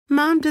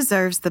Mom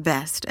deserves the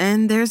best,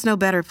 and there's no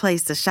better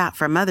place to shop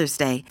for Mother's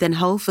Day than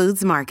Whole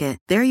Foods Market.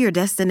 They're your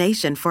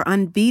destination for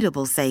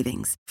unbeatable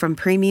savings, from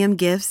premium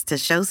gifts to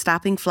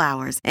show-stopping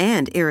flowers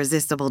and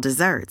irresistible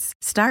desserts.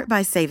 Start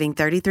by saving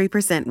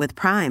 33% with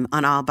Prime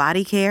on all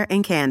body care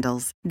and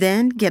candles.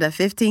 Then get a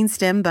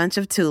 15-stem bunch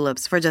of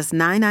tulips for just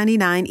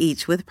 $9.99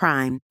 each with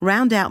Prime.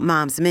 Round out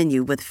Mom's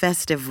menu with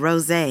festive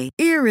rosé,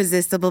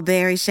 irresistible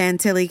berry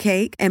chantilly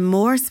cake, and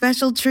more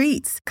special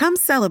treats. Come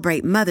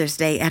celebrate Mother's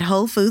Day at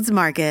Whole Foods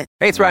Market.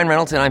 Hey, it's Ryan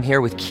Reynolds, and I'm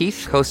here with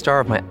Keith, co-star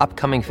of my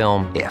upcoming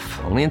film, If,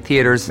 only in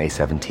theaters May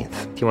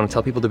 17th. Do you want to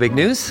tell people the big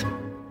news?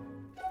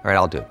 All right,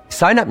 I'll do it.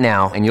 Sign up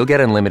now and you'll get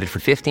unlimited for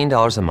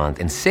 $15 a month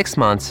and 6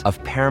 months of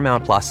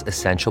Paramount Plus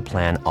Essential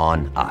Plan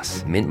on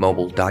us.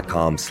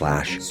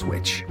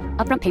 MintMobile.com/switch.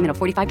 Upfront payment of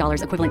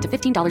 $45 equivalent to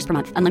 $15 per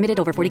month. Unlimited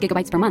over 40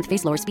 gigabytes per month.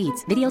 Face lower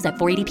speeds. Videos at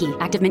 480p.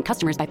 Active Mint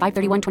customers by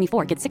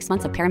 531.24 get 6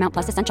 months of Paramount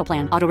Plus Essential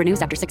Plan. Auto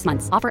renews after 6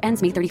 months. Offer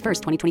ends May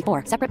 31st,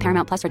 2024. Separate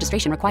Paramount Plus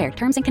registration required.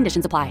 Terms and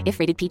conditions apply if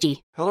rated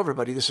PG. Hello,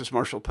 everybody. This is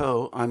Marshall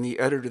Poe. I'm the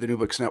editor of the New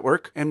Books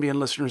Network. NBN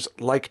listeners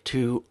like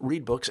to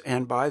read books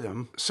and buy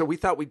them. So we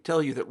thought we'd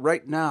tell you that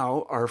right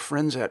now, our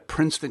friends at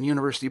Princeton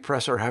University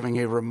Press are having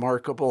a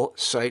remarkable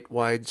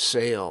site-wide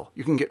sale.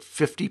 You can get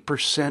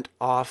 50%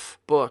 off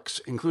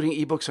books, including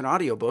ebooks and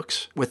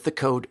audiobooks, with the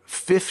code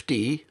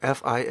 50,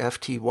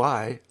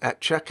 F-I-F-T-Y, at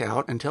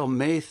checkout until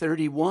May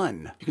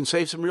 31. You can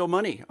save some real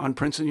money on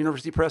Princeton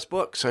University Press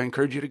books. I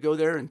encourage you to go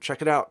there and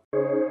check it out.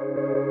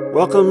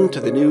 Welcome to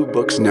the New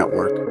Books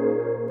Network.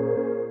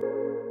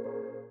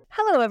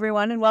 Hello,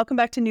 everyone, and welcome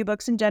back to New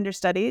Books in Gender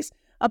Studies,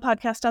 a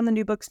podcast on the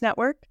New Books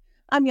Network.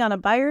 I'm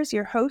Yana Byers,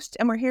 your host,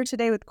 and we're here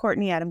today with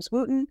Courtney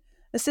Adams-Wooten,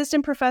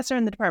 assistant professor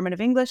in the Department of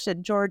English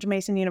at George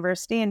Mason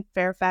University in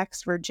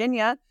Fairfax,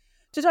 Virginia,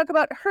 to talk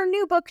about her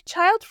new book,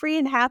 Childfree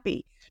and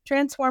Happy,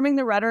 Transforming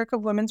the Rhetoric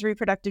of Women's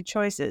Reproductive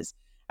Choices,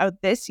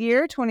 out this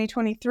year,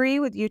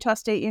 2023, with Utah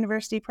State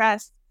University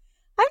Press.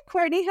 Hi,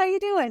 Courtney. How you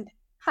doing?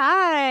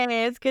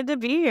 Hi, it's good to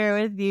be here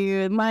with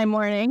you. My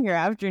morning, your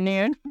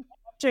afternoon.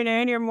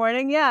 Afternoon, your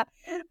morning, yeah.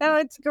 No,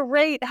 it's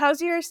great.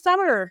 How's your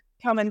summer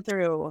coming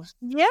through?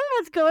 Yeah,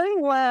 it's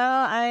going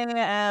well. I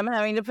am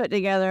having to put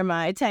together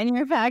my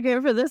tenure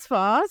packet for this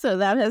fall, so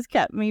that has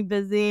kept me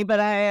busy. But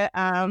I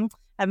have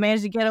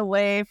managed to get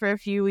away for a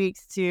few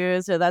weeks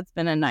too, so that's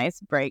been a nice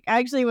break.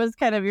 Actually, it was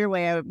kind of your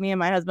way. Me and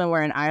my husband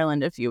were in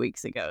Ireland a few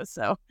weeks ago,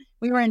 so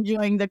we were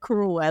enjoying the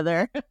cruel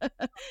weather.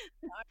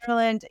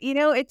 Ireland, you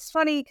know, it's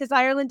funny because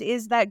Ireland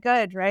is that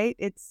good, right?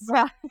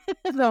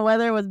 The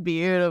weather was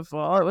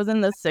beautiful. It was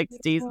in the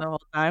 60s the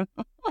whole time.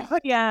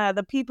 Yeah,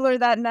 the people are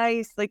that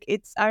nice. Like,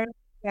 it's Ireland,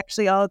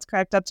 actually all it's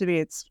cracked up to be.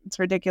 It's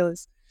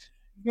ridiculous.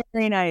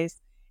 Very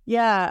nice.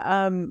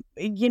 Yeah,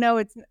 you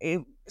know,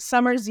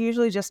 summers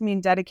usually just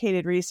mean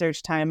dedicated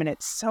research time, and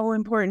it's so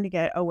important to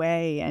get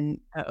away and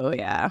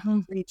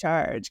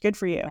recharge. Good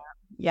for you.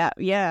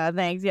 Yeah,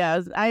 thanks.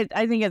 Yeah, I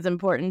think it's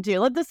important too.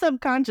 Let the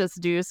subconscious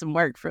do some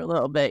work for a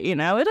little bit, you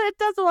know. It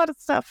does a lot of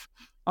stuff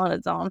on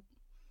its own.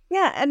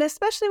 Yeah, and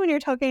especially when you're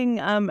talking,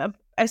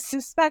 I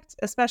suspect,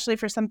 especially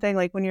for something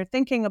like when you're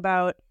thinking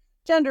about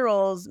gender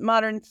roles,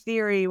 modern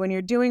theory, when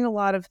you're doing a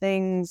lot of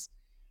things,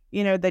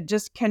 you know, that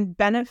just can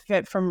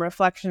benefit from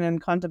reflection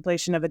and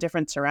contemplation of a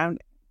different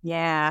surrounding.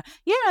 Yeah,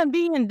 and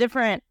being in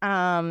different,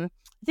 I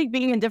think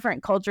being in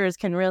different cultures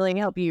can really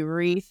help you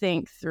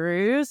rethink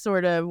through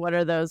sort of what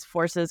are those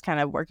forces kind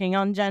of working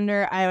on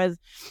gender. I was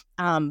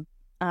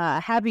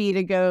happy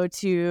to go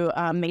to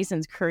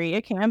Mason's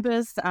Korea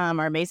campus,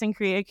 our Mason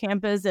Korea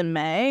campus in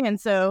May. And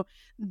so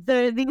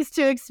these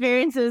two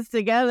experiences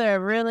together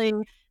really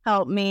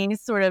helped me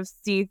sort of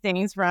see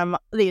things from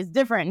these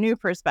different new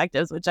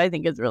perspectives, which I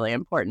think is really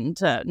important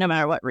to no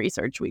matter what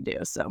research we do.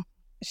 So.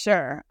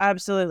 Sure,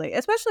 absolutely.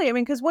 Especially, I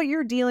mean, because what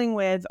you're dealing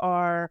with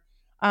are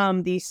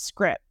these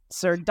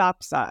scripts or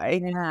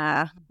doxai.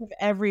 Yeah.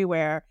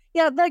 Everywhere.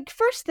 Yeah, like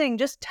first thing,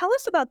 just tell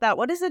us about that.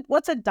 What is it?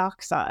 What's a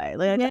doxai?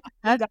 Like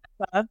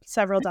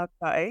several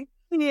doxai.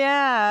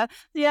 Yeah.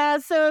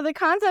 So the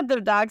concept of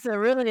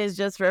doxa really is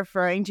just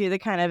referring to the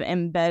kind of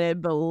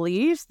embedded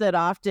beliefs that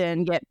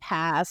often get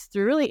passed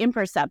through really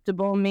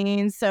imperceptible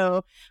means.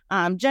 So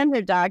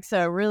gender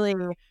doxa really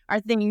are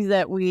things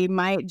that we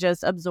might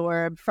just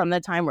absorb from the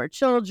time we're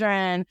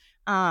children,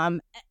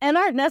 and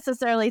aren't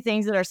necessarily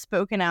things that are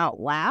spoken out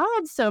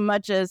loud so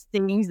much as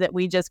things that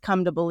we just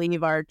come to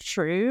believe are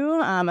true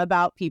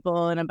about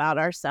people and about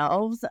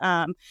ourselves.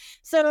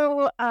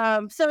 So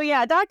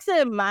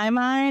doxa in my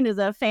mind is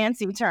a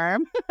fancy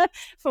term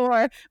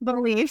for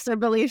beliefs or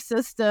belief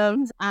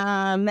systems.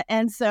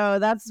 And so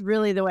that's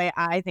really the way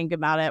I think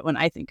about it when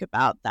I think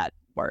about that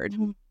word.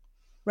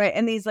 Right.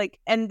 And these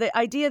and the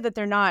idea that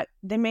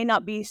they may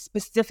not be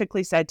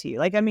specifically said to you.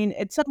 Like, I mean,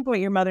 at some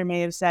point your mother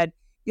may have said,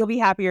 you'll be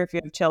happier if you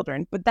have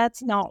children, but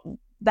that's not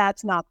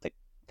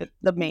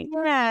the main.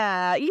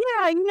 Yeah.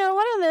 You know,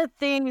 one of the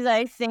things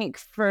I think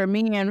for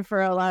me and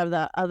for a lot of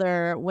the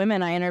other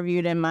women I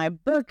interviewed in my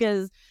book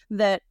is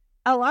that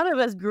a lot of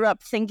us grew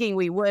up thinking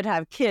we would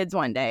have kids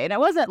one day. And it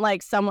wasn't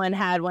like someone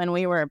had when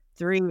we were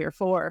 3 or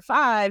 4 or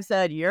 5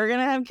 said, you're going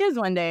to have kids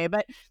one day.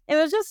 But it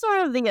was just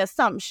sort of the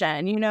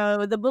assumption,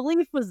 the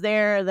belief was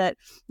there that,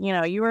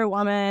 you were a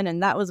woman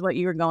and that was what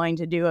you were going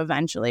to do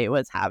eventually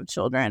was have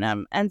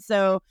children. And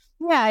so,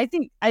 yeah, I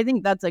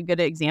think that's a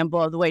good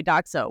example of the way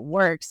doxa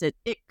works.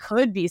 It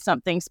could be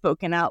something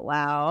spoken out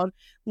loud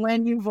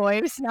when you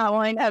voice not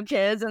wanting to have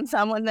kids and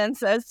someone then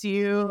says to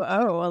you,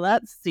 oh, well,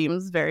 that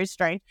seems very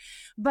strange.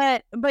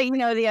 But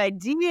the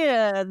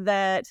idea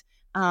that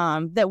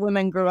that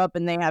women grow up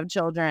and they have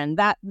children,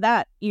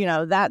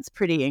 that's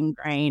pretty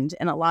ingrained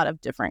in a lot of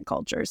different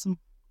cultures.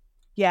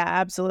 Yeah,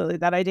 absolutely.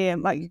 That idea,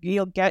 like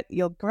you'll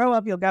grow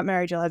up, you'll get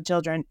married, you'll have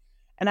children.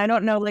 And I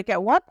don't know, like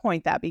at what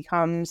point that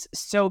becomes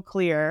so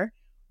clear,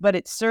 but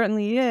it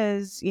certainly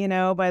is,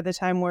 by the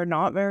time we're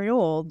not very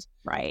old.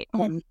 Right.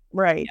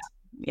 Right.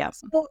 Yeah.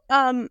 Yes. Well,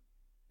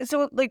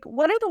 so like,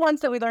 what are the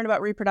ones that we learned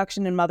about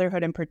reproduction and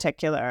motherhood in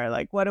particular?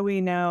 Like, what do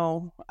we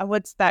know?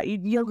 What's that?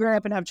 You'll grow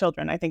up and have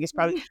children, I think is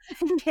probably.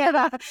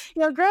 Yeah.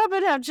 You'll grow up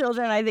and have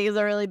children, I think is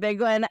a really big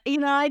one.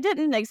 I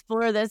didn't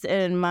explore this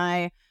in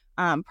my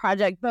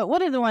project, but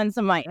one of the ones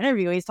some of my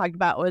interviewees talked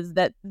about was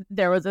that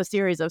there was a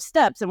series of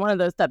steps, and one of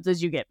those steps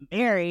is you get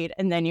married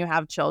and then you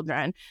have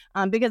children,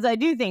 because I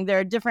do think there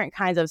are different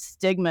kinds of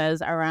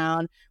stigmas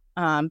around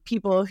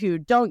people who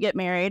don't get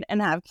married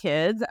and have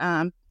kids,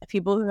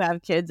 people who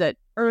have kids at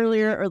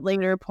earlier or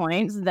later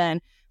points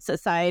than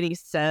society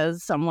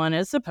says someone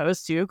is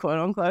supposed to, quote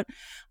unquote.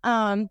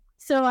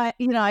 So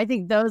I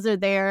think those are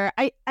there.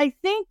 I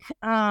think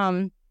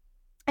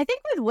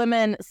with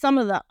women, some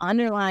of the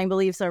underlying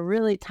beliefs are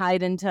really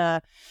tied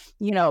into,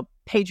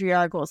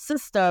 patriarchal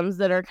systems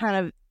that are kind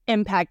of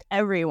impact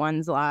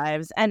everyone's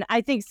lives. And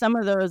I think some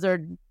of those are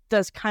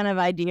this kind of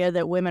idea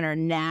that women are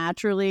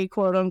naturally,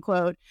 quote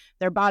unquote,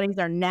 their bodies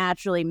are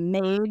naturally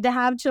made to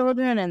have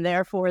children, and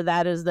therefore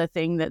that is the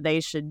thing that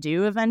they should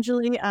do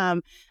eventually.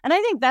 And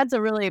I think that's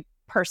a really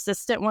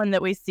persistent one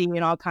that we see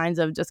in all kinds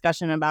of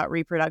discussion about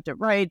reproductive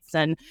rights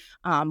and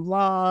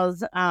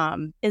laws,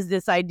 is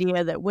this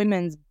idea that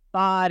women's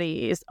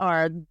bodies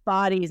are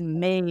bodies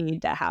made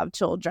to have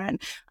children.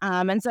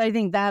 And so I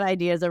think that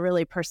idea is a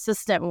really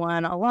persistent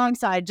one,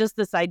 alongside just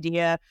this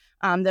idea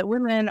that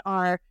women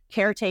are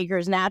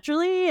caretakers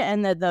naturally,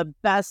 and that the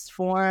best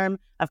form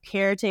of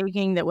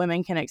caretaking that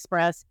women can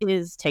express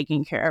is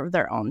taking care of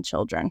their own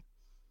children.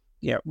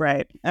 Yeah,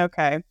 right.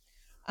 Okay.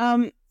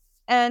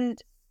 And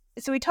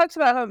so we talked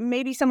about how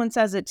maybe someone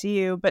says it to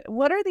you, but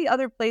what are the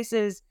other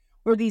places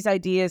where these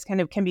ideas kind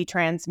of can be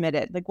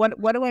transmitted? Like,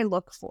 what do I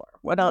look for?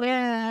 What else?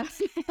 Yeah.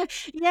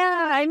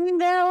 Yeah. I mean,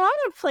 there are a lot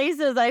of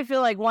places I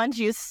feel like once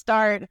you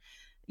start,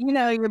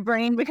 your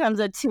brain becomes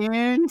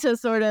attuned to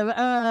sort of,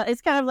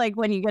 it's kind of like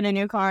when you get a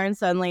new car and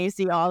suddenly you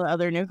see all the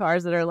other new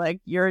cars that are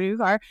like your new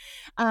car.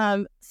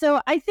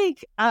 So I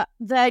think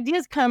the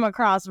ideas come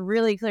across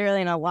really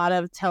clearly in a lot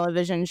of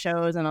television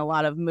shows and a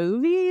lot of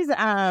movies.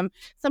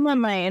 Some of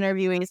my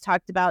interviewees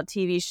talked about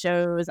TV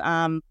shows,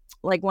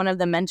 like one of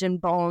them mentioned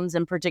Bones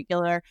in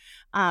particular,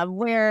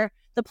 where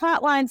the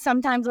plot line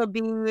sometimes will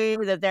be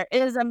that there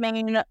is a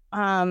main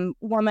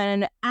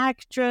woman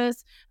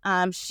actress.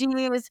 She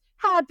is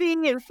happy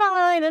and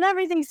fine and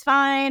everything's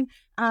fine.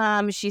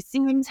 She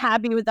seems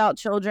happy without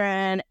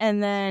children.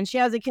 And then she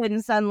has a kid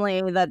and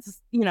suddenly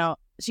that's,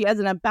 she has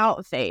an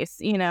about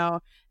face,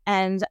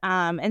 and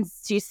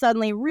she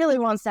suddenly really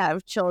wants to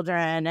have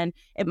children. And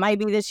it might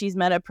be that she's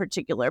met a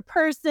particular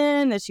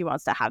person that she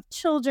wants to have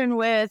children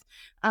with.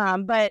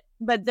 But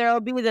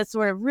there'll be this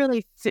sort of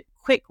really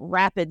quick,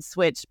 rapid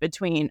switch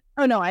between,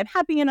 oh no, I'm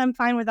happy and I'm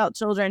fine without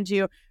children,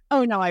 to,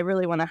 oh no, I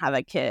really want to have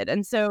a kid.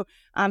 And so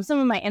some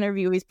of my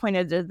interviewees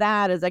pointed to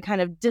that as a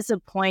kind of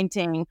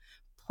disappointing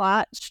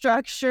plot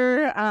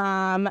structure,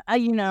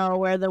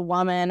 where the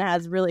woman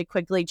has really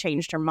quickly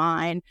changed her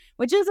mind,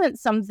 which isn't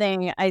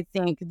something I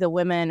think the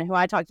women who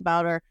I talked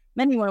about, or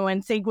many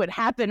women, think would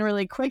happen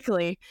really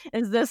quickly,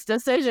 is this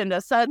decision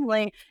to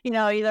suddenly,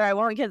 either I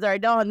want kids or I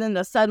don't, and then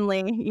to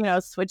suddenly,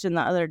 switch in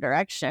the other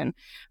direction.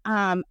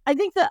 I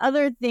think the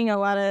other thing a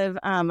lot of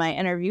my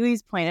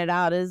interviewees pointed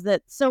out is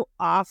that so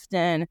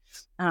often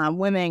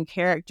women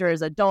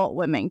characters, adult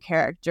women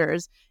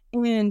characters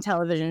in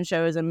television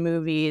shows and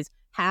movies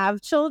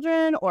have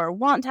children or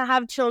want to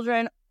have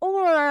children,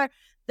 or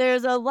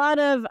there's a lot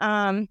of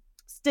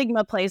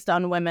stigma placed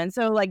on women.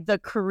 So like the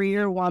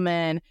career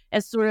woman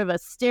is sort of a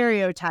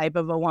stereotype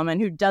of a woman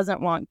who doesn't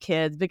want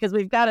kids, because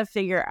we've got to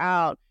figure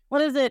out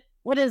what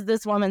is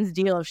this woman's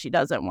deal if she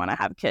doesn't want to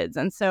have kids.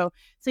 And so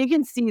you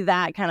can see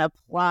that kind of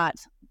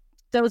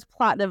those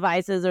plot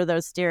devices or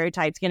those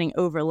stereotypes getting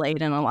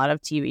overlaid in a lot of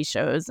TV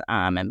shows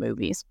and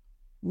movies.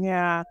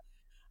 Yeah.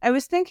 I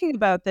was thinking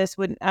about this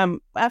when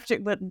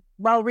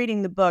while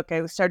reading the book,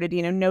 I started,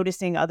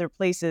 noticing other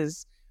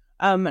places,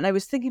 and I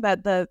was thinking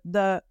about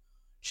the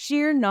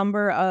sheer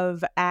number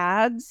of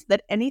ads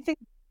that anything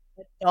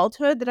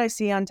adulthood that I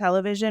see on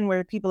television,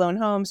 where people own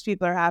homes,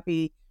 people are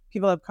happy,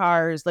 people have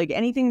cars, like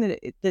anything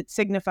that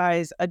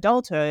signifies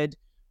adulthood,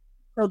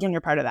 children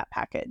are part of that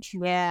package.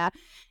 Yeah.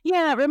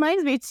 Yeah. It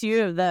reminds me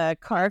too of the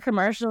car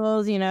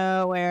commercials,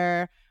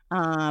 where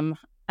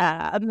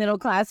a middle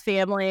class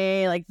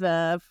family, like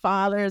the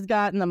father's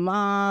gotten the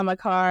mom a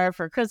car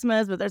for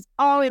Christmas, but there's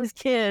always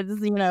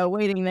kids,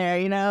 waiting there.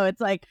 It's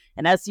like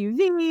an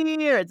SUV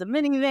or it's a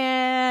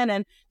minivan,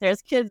 and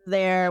there's kids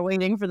there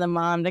waiting for the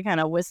mom to kind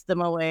of whisk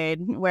them away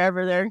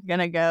wherever they're going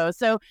to go.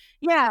 So,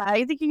 yeah,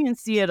 I think you can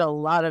see it a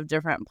lot of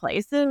different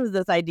places,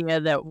 this idea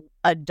that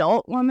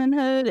adult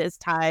womanhood is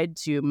tied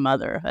to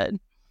motherhood.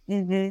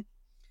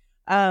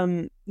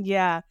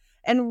 Yeah.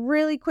 And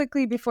really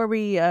quickly before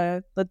we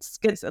let's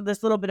get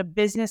this little bit of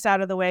business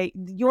out of the way,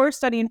 your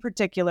study in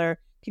particular,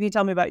 can you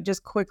tell me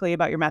just quickly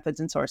about your methods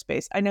and source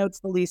base? I know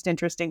it's the least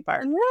interesting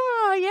part.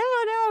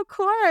 No, of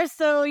course.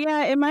 So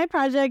yeah, in my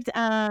project,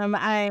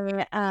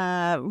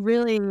 I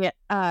really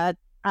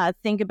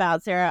think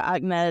about Sarah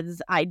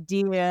Ahmed's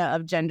idea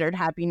of gendered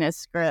happiness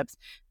scripts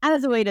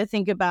as a way to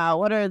think about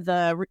what are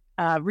the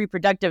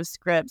reproductive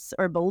scripts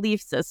or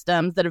belief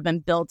systems that have been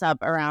built up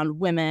around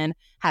women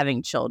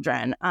having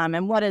children.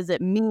 And what does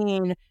it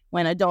mean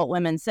when adult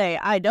women say,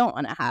 I don't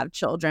want to have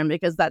children,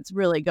 because that's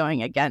really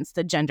going against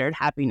the gendered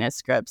happiness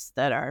scripts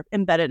that are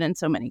embedded in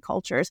so many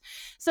cultures.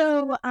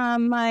 So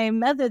my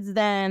methods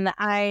then,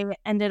 I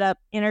ended up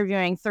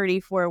interviewing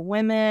 34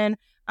 women,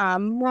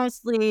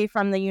 mostly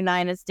from the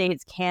United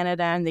States,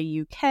 Canada, and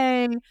the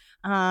UK,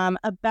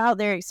 about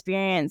their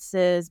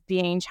experiences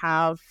being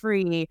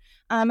child-free.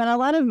 And a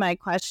lot of my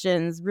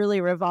questions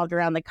really revolved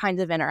around the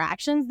kinds of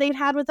interactions they'd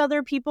had with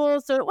other people.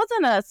 So it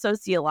wasn't a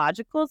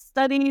sociological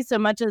study so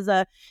much as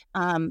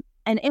an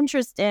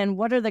interest in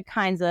what are the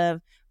kinds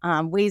of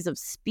ways of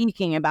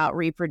speaking about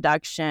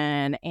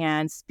reproduction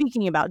and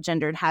speaking about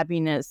gendered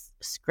happiness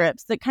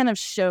scripts that kind of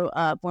show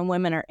up when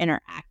women are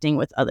interacting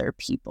with other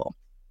people.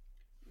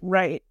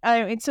 Right.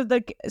 So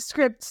the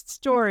script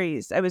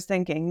stories, I was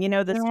thinking,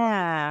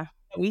 that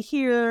we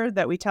hear,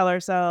 that we tell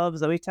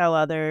ourselves, that we tell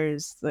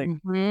others,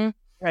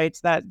 right?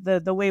 That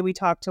the way we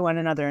talk to one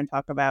another and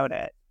talk about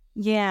it.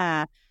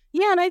 Yeah.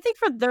 Yeah. And I think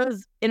for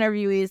those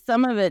interviewees,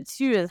 some of it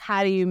too is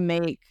how do you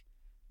make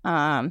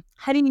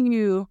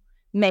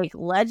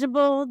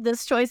legible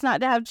this choice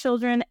not to have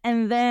children?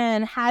 And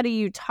then how do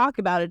you talk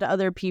about it to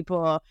other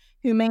people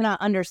who may not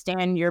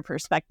understand your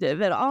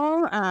perspective at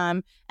all?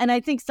 And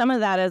I think some of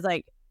that is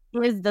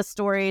the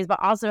stories, but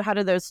also how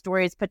do those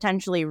stories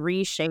potentially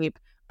reshape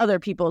other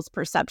people's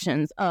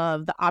perceptions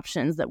of the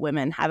options that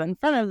women have in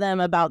front of them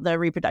about the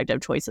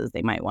reproductive choices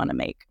they might want to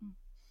make?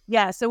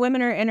 Yeah, so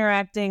women are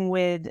interacting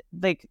with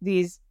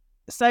these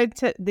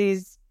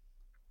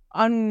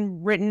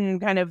unwritten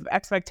kind of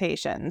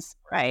expectations,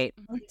 right?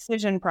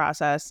 Decision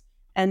process,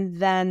 and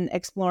then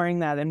exploring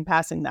that and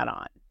passing that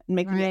on.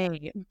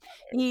 Right.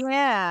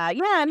 Yeah,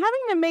 and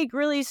having to make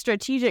really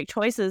strategic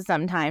choices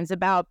sometimes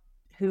about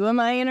who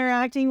am I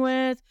interacting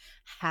with?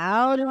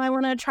 How do I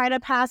want to try to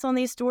pass on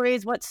these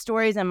stories? What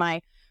stories am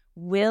I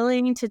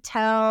willing to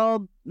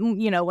tell?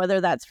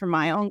 Whether that's for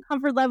my own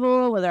comfort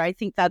level, whether I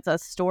think that's a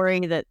story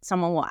that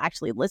someone will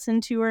actually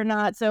listen to or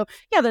not. So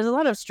yeah, there's a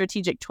lot of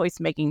strategic choice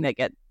making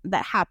that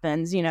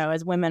happens,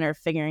 as women are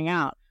figuring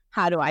out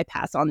how do I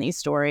pass on these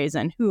stories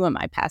and who am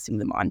I passing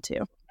them on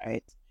to?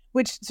 Right.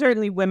 Which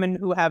certainly women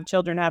who have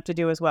children have to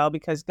do as well,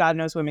 because God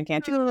knows women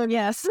can't do that.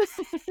 Yes.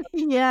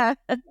 Yeah.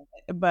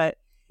 But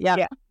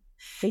yeah.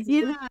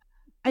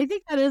 I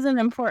think that is an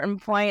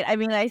important point. I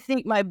mean, I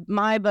think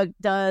my book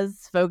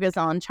does focus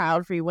on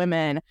child-free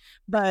women,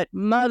 but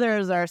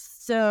mothers are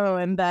so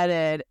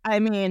embedded. I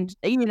mean,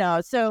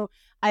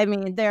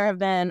 there have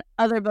been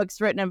other books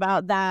written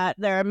about that.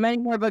 There are many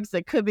more books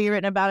that could be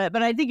written about it,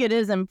 but I think it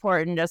is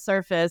important to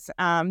surface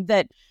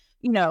that,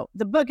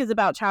 the book is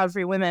about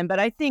child-free women, but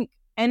I think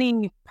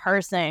any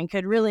person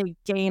could really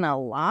gain a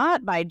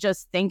lot by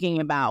just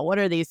thinking about what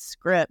are these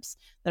scripts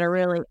that are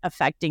really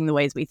affecting the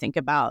ways we think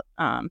about,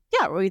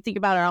 we think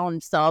about our own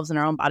selves and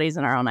our own bodies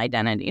and our own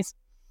identities.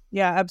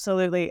 Yeah,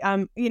 absolutely.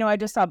 I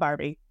just saw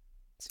Barbie.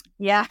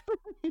 Yeah.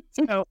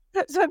 so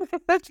that's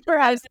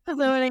perhaps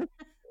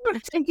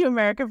Thank you,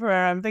 America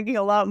Ferrera. I'm thinking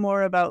a lot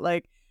more about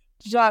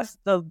just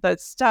the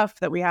stuff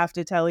that we have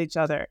to tell each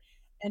other.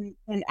 And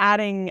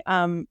adding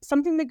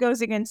something that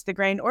goes against the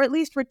grain, or at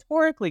least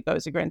rhetorically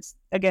goes against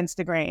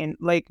the grain,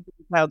 like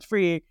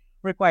child-free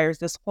requires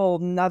this whole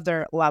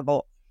nother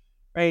level,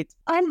 right?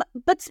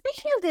 But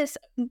speaking of this,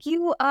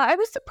 I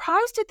was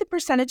surprised at the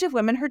percentage of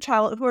women who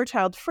are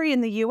child-free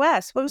in the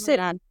U.S. What was it?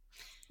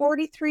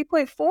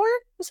 43.4?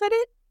 Was that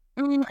it?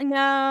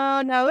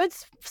 No,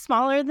 it's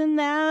smaller than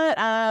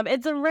that.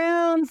 It's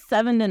around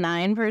 7 to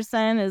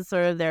 9% is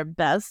sort of their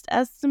best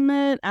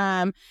estimate.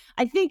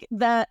 I think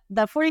that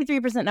the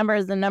 43% number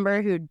is the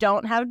number who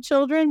don't have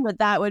children, but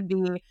that would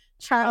be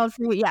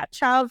child-free. Yeah,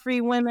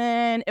 child-free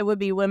women. It would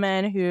be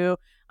women who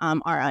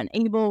are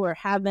unable or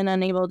have been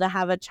unable to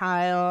have a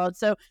child.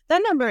 So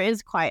that number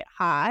is quite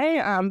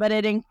high, but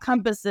it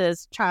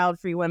encompasses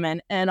child-free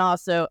women and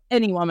also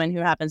any woman who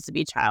happens to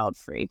be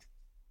child-free.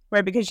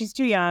 Right, because she's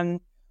too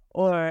young.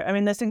 Or,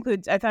 this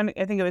includes, I think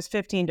it was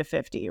 15 to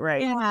 50,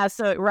 right? Yeah,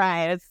 so,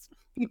 right.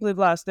 people who've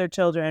lost their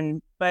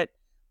children, but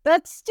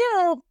that's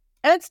still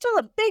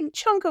a big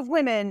chunk of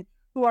women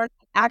who are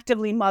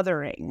actively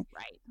mothering.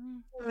 Right.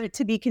 For it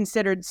to be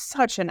considered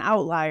such an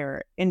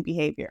outlier in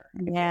behavior.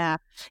 Yeah.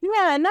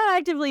 Yeah. Not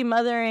actively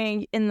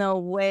mothering in the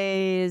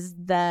ways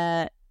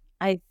that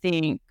I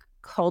think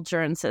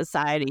culture and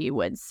society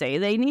would say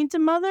they need to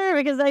mother.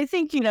 Because I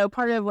think,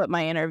 part of what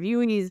my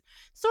interviewees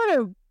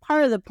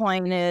part of the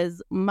point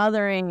is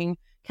mothering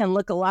can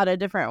look a lot of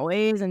different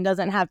ways and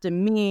doesn't have to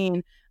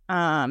mean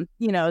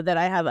that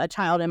I have a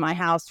child in my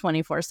house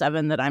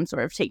 24/7 that I'm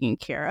sort of taking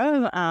care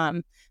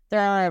of. There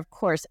are, of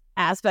course,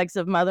 aspects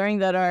of mothering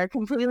that are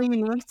completely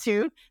unique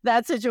to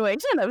that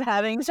situation of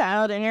having a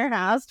child in your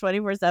house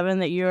 24/7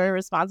 that you are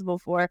responsible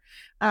for.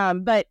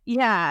 But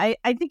yeah,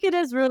 I think it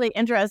is really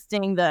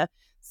interesting the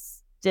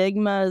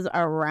stigmas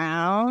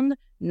around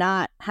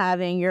not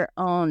having your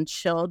own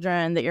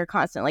children that you're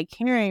constantly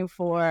caring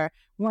for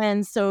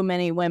when so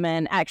many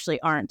women actually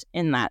aren't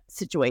in that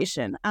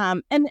situation.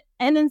 And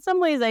in some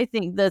ways, I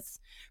think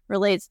this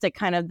relates to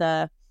kind of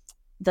the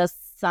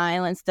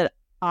silence that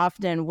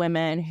often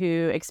women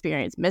who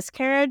experience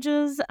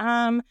miscarriages,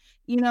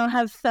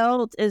 have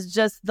felt, is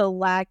just the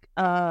lack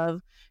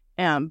of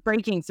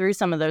breaking through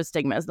some of those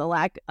stigmas, the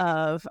lack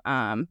of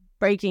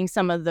breaking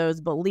some of those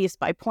beliefs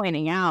by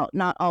pointing out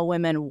not all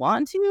women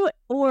want to,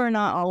 or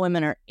not all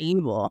women are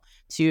able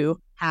to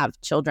have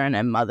children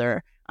and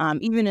mother,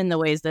 even in the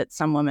ways that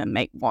some women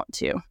may want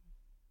to.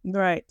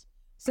 Right.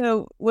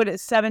 So what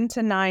is 7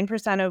 to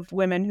 9% of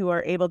women who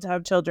are able to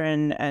have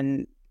children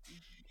and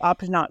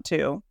opt not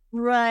to?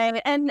 Right.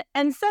 And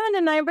 7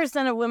 to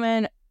 9% of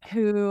women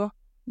who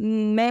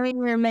may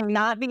or may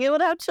not be able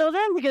to have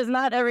children, because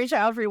not every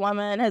child-free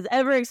woman has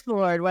ever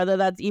explored whether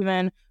that's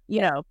even,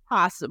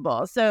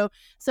 possible. So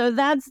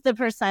that's the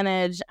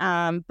percentage,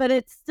 but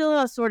it's still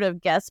a sort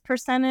of guess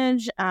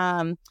percentage.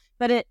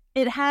 But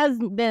it has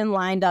been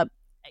lined up,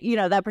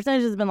 that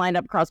percentage has been lined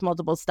up across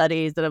multiple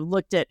studies that have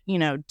looked at,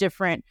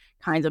 different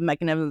kinds of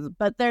mechanisms.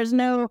 But there's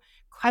no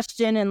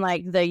question in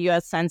like the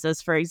U.S.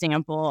 Census, for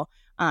example,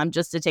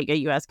 just to take a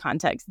U.S.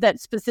 context, that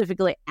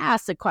specifically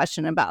asks a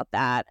question about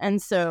that.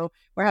 And so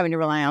we're having to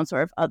rely on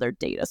sort of other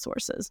data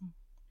sources.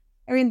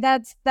 I mean,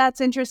 that's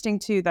interesting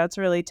too. That's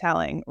really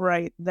telling,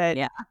 right?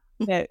 That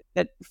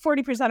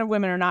 40% of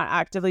women are not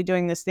actively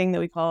doing this thing that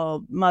we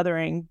call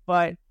mothering,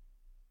 but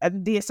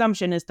the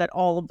assumption is that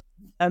all of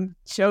them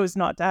chose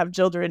not to have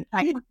children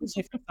for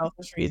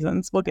selfish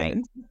reasons. We'll get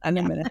into that in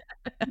a minute.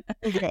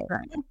 Okay.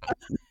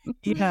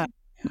 Yeah.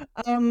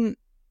 And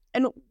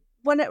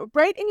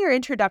right in your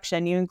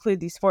introduction, you include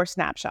these 4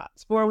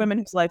 snapshots, 4 women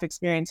whose life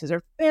experiences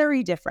are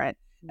very different,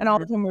 and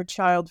all of them were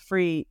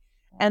child-free.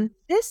 And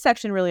this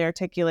section really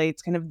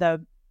articulates kind of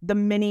the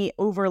many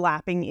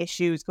overlapping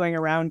issues going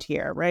around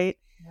here, right?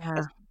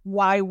 Yeah.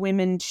 Why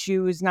women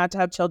choose not to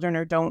have children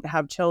or don't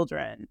have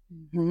children.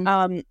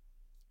 Mm-hmm.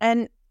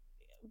 And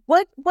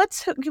what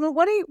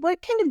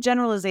kind of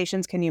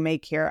generalizations can you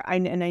make here? I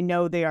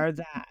know they are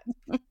that,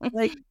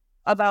 like,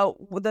 about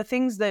the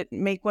things that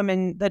make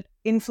women, that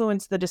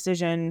influence the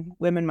decision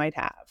women might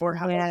have, or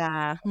how women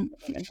have.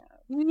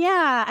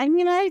 Yeah. I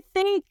mean, I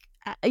think,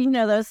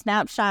 those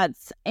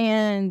snapshots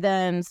and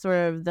then sort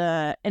of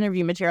the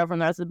interview material from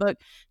the rest of the book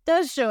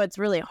does show it's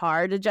really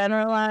hard to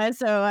generalize.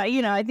 So,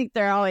 I think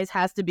there always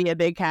has to be a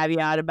big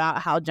caveat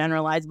about how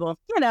generalizable,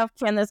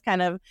 can this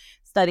kind of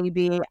study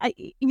be.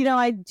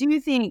 I do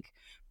think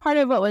part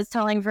of what was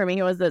telling for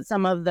me was that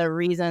some of the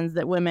reasons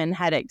that women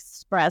had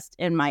expressed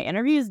in my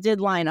interviews did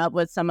line up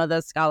with some of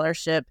the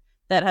scholarship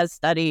that has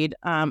studied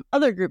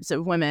other groups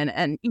of women.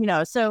 And,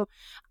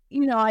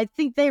 I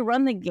think they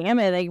run the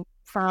gamut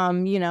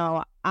from,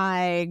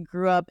 I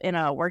grew up in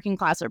a working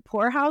class or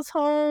poor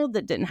household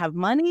that didn't have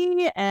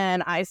money,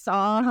 and I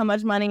saw how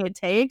much money it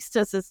takes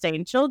to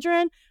sustain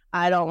children.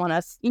 I don't want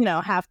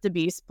to, have to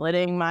be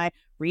splitting my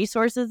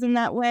resources in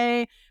that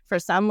way. For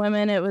some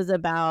women, it was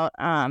about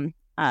time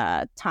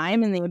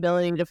and the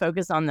ability to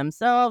focus on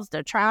themselves,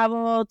 to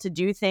travel, to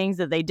do things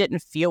that they didn't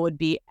feel would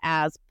be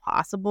as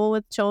possible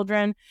with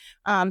children.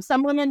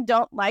 Some women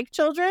don't like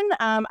children.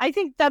 I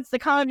think that's the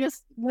common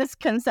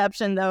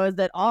misconception, though, is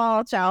that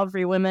all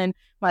child-free women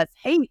must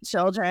hate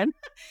children.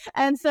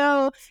 And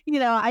so,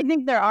 I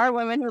think there are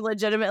women who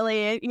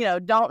legitimately,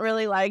 don't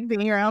really like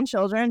being around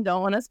children,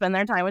 don't want to spend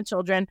their time with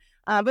children.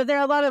 But there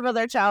are a lot of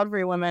other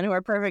child-free women who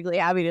are perfectly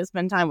happy to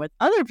spend time with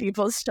other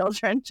people's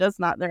children, just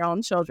not their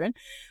own children.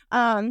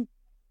 So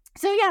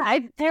yeah,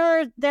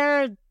 there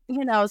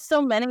are,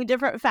 so many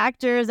different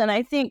factors. And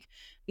I think,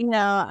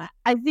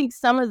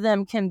 some of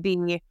them can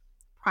be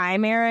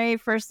primary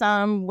for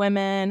some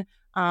women.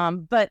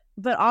 But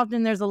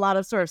often there's a lot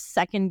of sort of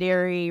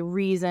secondary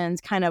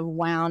reasons kind of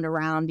wound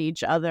around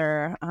each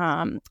other.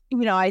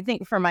 I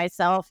think for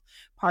myself,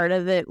 part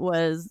of it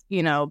was,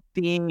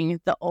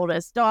 being the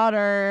oldest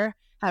daughter,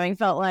 having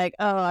felt like,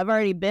 oh, I've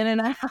already been in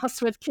a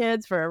house with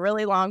kids for a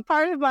really long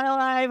part of my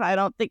life. I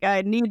don't think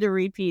I need to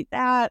repeat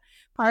that.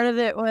 Part of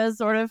it was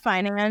sort of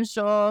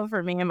financial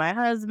for me and my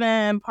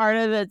husband. Part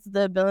of it's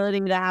the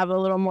ability to have a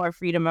little more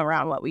freedom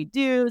around what we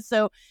do.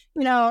 So,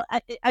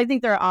 I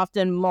think there are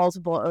often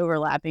multiple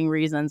overlapping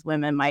reasons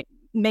women might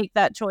make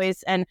that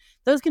choice. And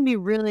those can be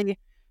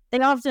they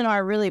often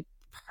are really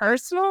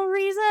personal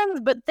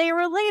reasons, but they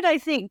relate, I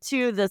think,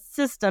 to the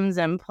systems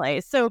in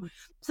place. So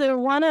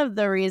one of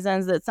the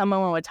reasons that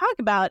someone would talk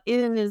about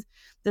is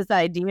this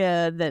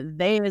idea that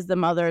they, as the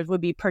mothers, would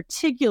be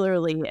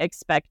particularly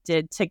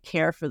expected to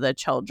care for the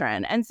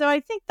children. And so I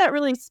think that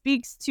really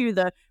speaks to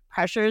the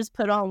pressures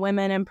put on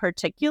women in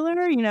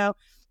particular.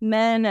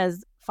 Men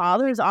as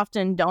fathers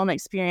often don't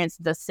experience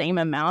the same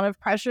amount of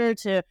pressure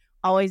to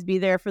always be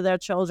there for their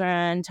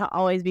children, to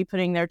always be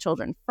putting their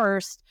children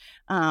first.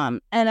 And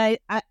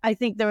I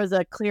think there was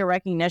a clear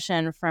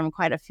recognition from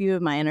quite a few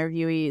of my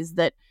interviewees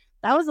that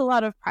was a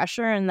lot of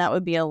pressure, and that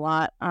would be a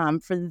lot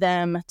for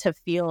them to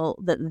feel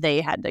that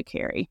they had to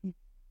carry.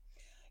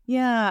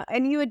 Yeah.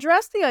 And you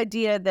address the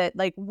idea that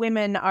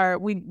women are,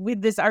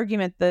 with this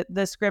argument,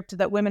 the script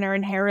that women are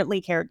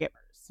inherently caregivers,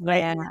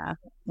 right? Yeah.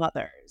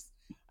 Mothers.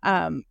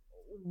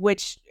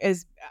 Which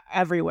is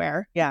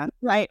everywhere. Yeah.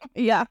 Right.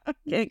 Yeah.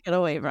 Can't get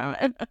away from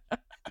it.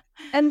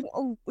 And,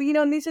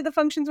 and these are the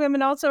functions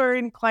women also are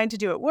inclined to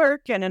do at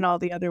work and in all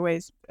the other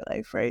ways of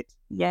life, right?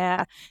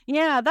 Yeah.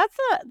 Yeah. That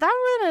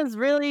one is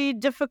really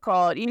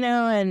difficult,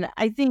 and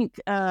I think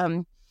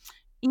even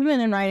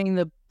in writing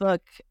the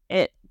book,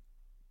 it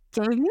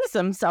gave me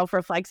some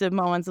self-reflexive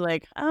moments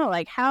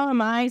how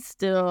am I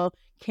still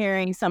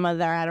carrying some of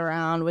that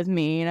around with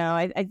me?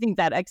 I think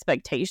that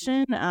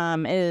expectation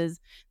is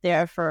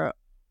there for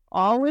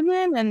all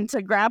women and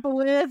to grapple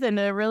with and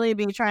to really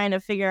be trying to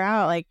figure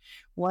out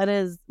what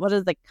is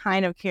the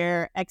kind of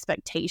care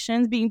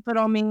expectations being put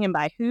on me and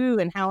by who,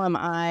 and how am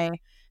I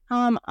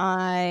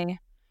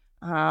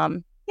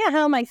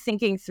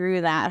thinking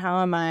through that?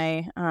 How am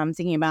I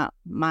thinking about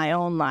my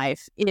own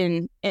life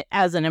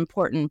as an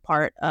important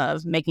part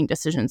of making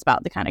decisions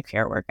about the kind of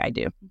care work I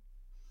do?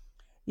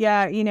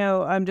 Yeah,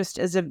 just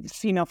as a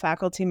female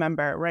faculty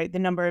member, right? The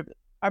number of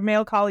our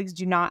male colleagues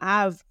do not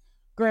have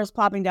girls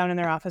plopping down in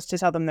their office to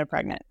tell them they're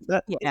pregnant.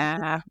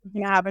 Yeah.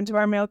 It happened to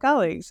our male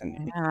colleagues.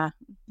 And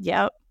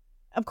yep.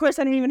 Of course,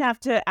 I don't even have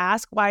to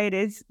ask why it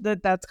is that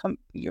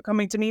you're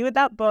coming to me with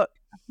that book.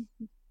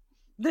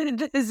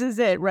 This is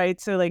it, right?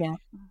 So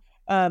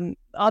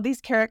all these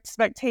care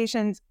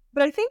expectations.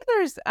 But I think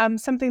there's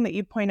something that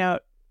you point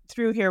out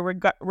through here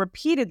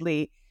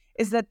repeatedly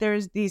is that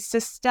there's these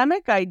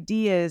systemic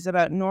ideas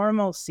about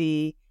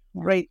normalcy,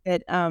 right?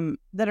 That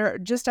are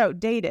just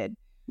outdated.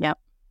 Yep.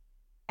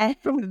 And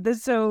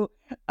so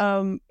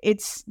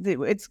it's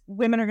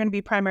women are going to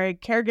be primary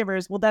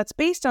caregivers. Well, that's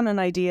based on an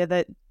idea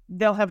that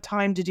they'll have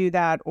time to do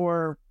that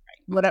or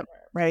whatever,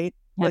 right?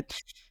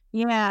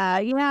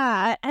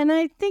 Yeah. And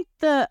I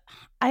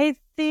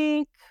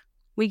think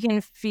we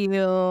can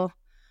feel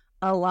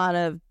a lot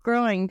of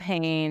growing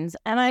pains.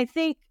 And I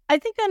think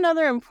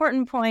another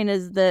important point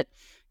is that,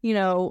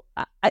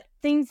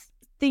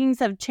 things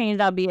have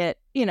changed, albeit,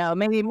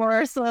 maybe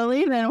more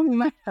slowly than we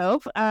might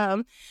hope.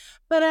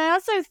 But I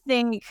also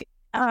think,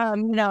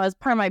 as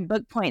part of my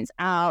book points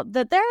out,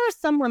 that there are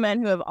some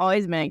women who have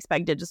always been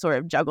expected to sort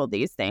of juggle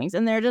these things.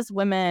 And they're just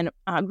women,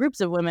 groups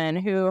of women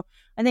who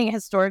I think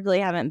historically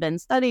haven't been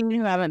studied,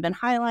 who haven't been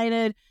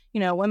highlighted,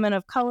 women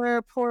of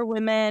color, poor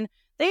women.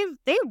 They've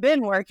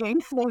been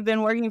working. They've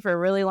been working for a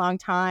really long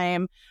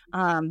time.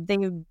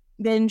 They've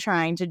been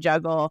trying to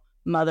juggle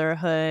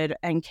motherhood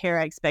and care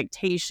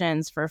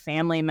expectations for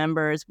family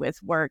members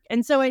with work.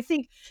 And so I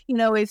think,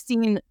 we've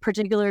seen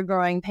particular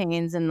growing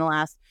pains in the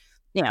last,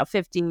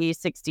 50,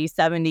 60,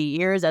 70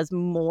 years as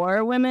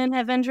more women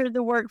have entered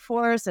the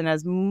workforce and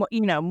as,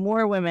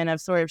 more women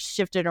have sort of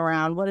shifted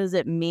around. What does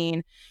it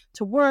mean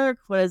to work?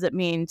 What does it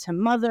mean to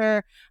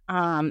mother?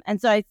 And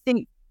so I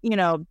think,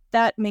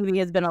 that maybe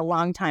has been a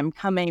long time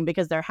coming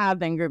because there have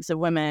been groups of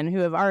women who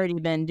have already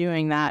been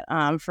doing that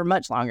for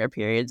much longer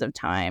periods of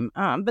time.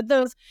 But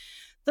the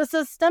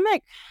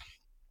systemic,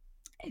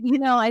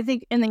 I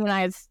think in the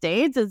United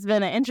States, it's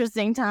been an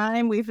interesting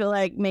time. We feel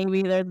like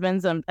maybe there's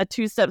been a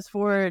 2 steps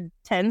forward,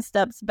 10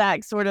 steps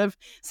back sort of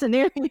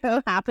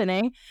scenario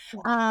happening.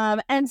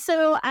 And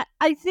so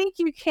I think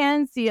you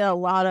can see a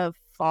lot of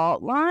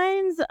fault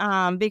lines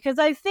because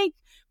I think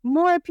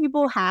more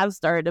people have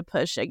started to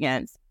push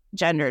against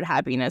gendered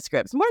happiness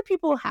scripts. More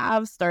people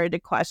have started to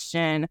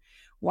question,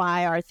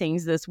 why are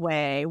things this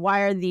way? Why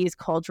are these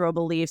cultural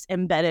beliefs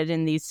embedded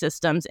in these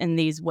systems in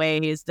these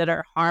ways that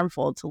are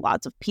harmful to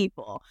lots of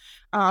people?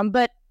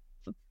 But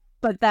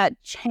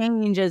that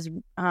change is,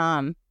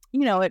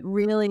 it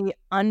really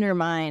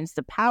undermines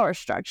the power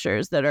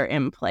structures that are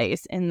in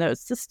place in those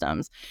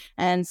systems.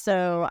 And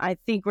so I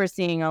think we're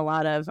seeing a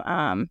lot of,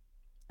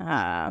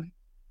 I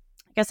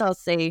guess I'll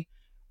say,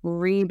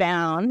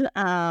 rebound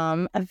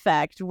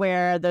effect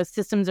where those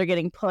systems are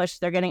getting pushed,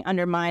 they're getting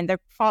undermined. Their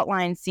fault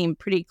lines seem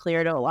pretty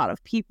clear to a lot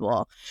of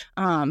people,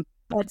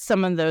 but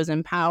some of those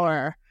in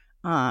power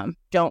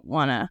don't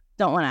want to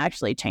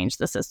actually change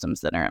the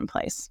systems that are in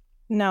place.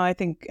 No, I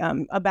think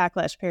a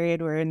backlash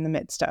period we're in the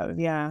midst of.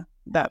 Yeah,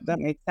 that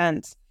makes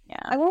sense. Yeah.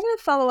 I want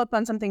to follow up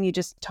on something you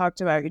just talked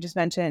about, you just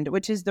mentioned,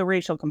 which is the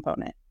racial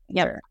component.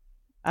 Yep.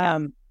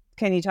 Can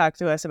you talk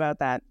to us about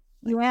that?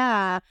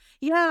 Yeah.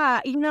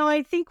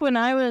 I think when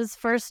I was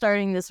first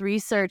starting this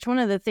research, one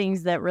of the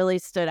things that really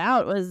stood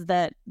out was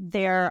that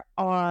there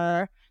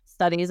are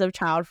studies of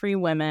child-free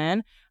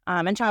women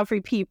and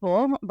child-free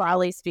people,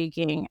 broadly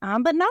speaking,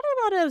 but not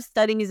a lot of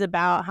studies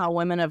about how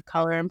women of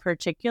color in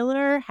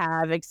particular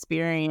have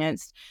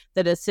experienced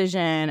the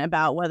decision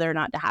about whether or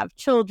not to have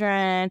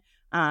children.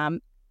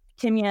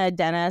 Kimya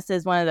Dennis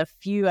is one of the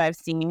few I've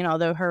seen,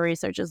 although her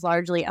research is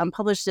largely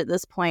unpublished at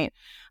this point,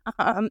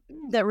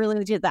 that really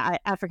looked at the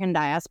African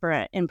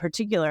diaspora in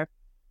particular.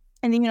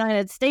 In the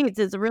United States,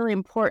 it's a really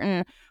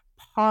important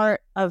part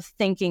of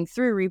thinking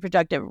through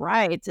reproductive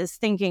rights is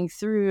thinking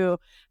through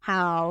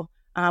how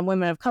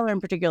women of color,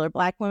 in particular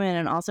Black women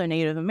and also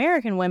Native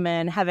American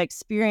women, have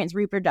experienced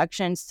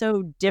reproduction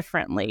so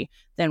differently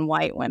than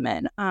white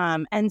women.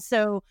 And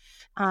so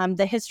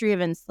the history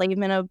of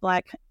enslavement of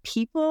Black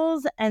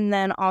peoples and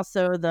then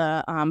also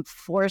the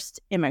forced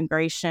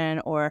immigration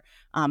or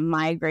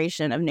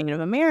migration of Native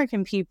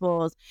American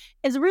peoples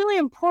is really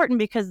important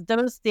because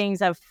those things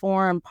have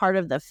formed part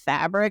of the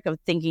fabric of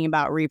thinking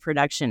about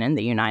reproduction in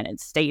the United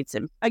States.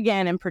 And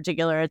again, in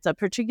particular, it's a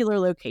particular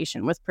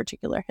location with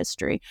particular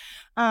history.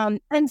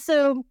 And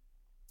so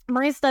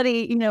my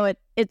study,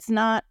 it's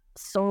not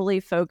solely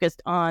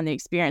focused on the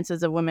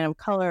experiences of women of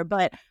color,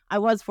 but I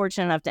was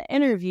fortunate enough to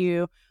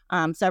interview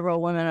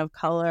several women of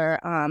color,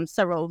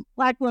 several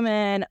Black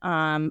women,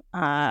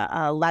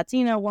 a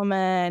Latina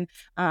woman,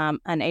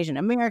 an Asian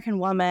American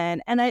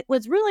woman. And it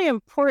was really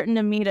important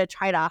to me to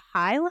try to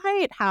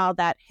highlight how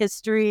that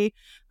history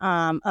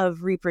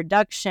of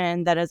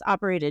reproduction that has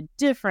operated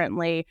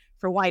differently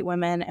for white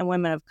women and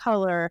women of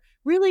color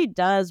really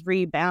does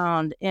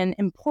rebound in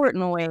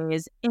important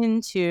ways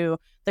into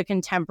the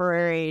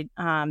contemporary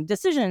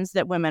decisions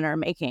that women are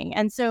making.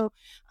 And so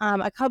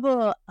a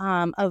couple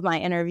of my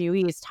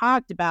interviewees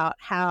talked about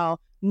how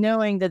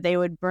knowing that they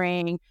would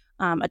bring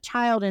a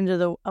child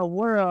into a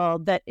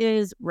world that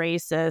is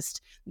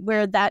racist,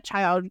 where that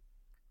child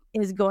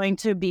is going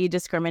to be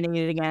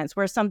discriminated against,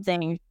 where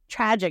something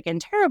tragic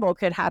and terrible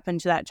could happen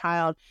to that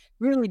child,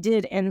 really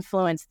did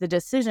influence the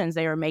decisions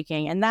they were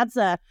making. And that's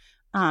a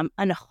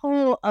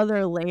whole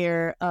other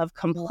layer of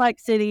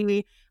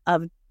complexity,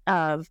 of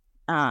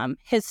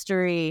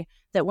history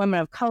that women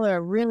of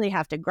color really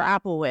have to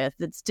grapple with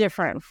that's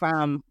different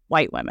from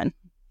white women.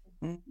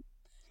 Mm-hmm.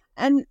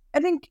 And I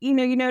think,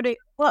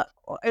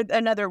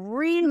 another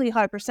really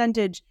high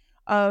percentage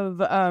of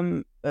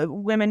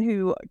women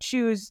who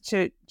choose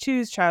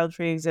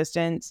child-free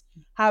existence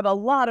have a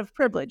lot of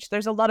privilege.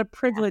 There's a lot of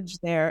privilege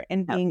there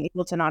in being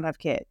able to not have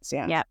kids.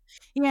 Yeah.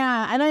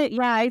 And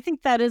I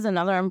think that is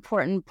another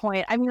important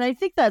point. I mean, I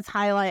think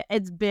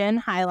it's been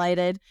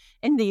highlighted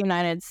in the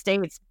United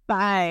States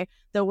by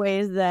the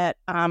ways that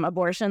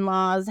abortion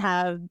laws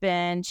have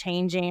been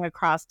changing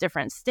across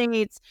different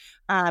states,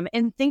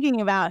 and thinking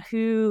about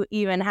who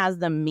even has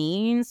the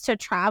means to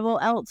travel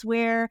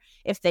elsewhere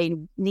if they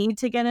need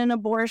to get an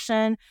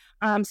abortion.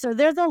 So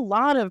there's a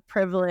lot of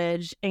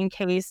privilege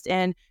encased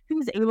in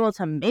who's able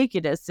to make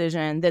a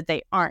decision that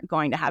they aren't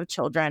going to have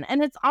children.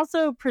 And it's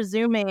also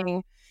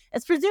presuming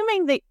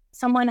that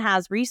someone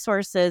has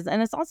resources,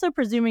 and it's also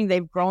presuming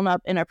they've grown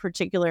up in a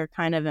particular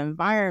kind of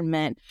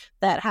environment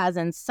that has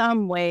in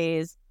some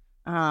ways,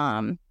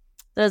 I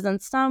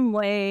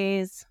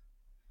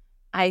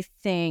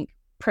think,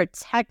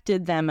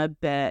 protected them a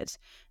bit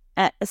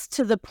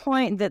to the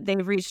point that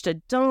they've reached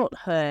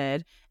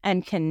adulthood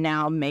and can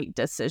now make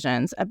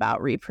decisions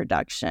about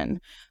reproduction.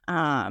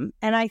 And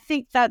I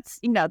think that's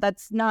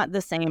not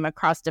the same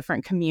across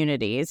different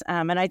communities.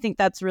 And I think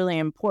that's really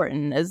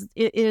important, is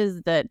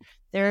that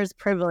there's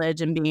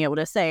privilege in being able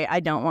to say, I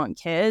don't want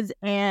kids,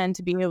 and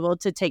to be able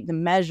to take the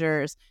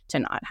measures to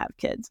not have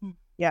kids.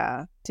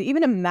 Yeah. To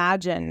even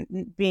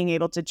imagine being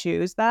able to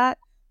choose that,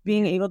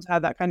 being able to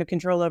have that kind of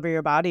control over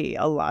your body,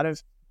 a lot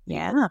of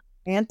people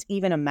can't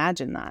even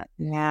imagine that.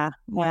 Yeah.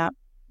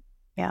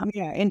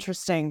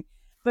 Interesting.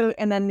 But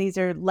and then these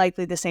are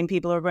likely the same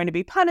people who are going to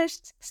be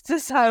punished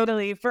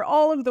societally for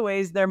all of the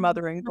ways they're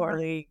mothering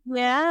poorly.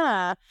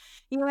 I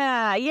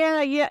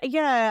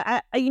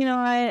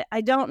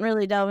don't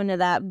really delve into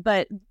that,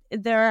 but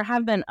there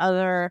have been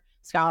other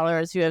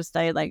scholars who have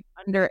studied like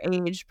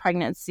underage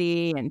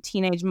pregnancy and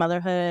teenage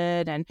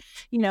motherhood, and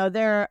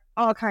there are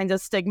all kinds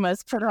of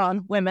stigmas put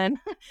on women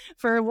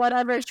for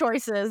whatever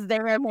choices they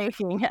are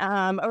making,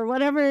 or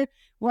whatever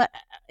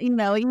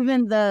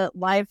even the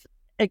life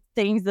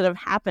things that have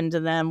happened to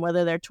them,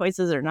 whether they're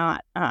choices or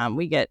not.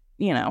 We get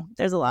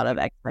there's a lot of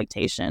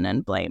expectation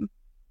and blame,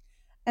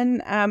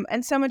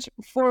 and so much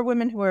for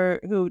women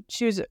who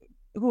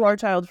are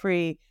child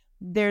free.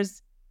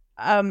 There's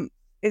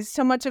is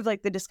so much of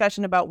like the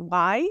discussion about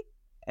why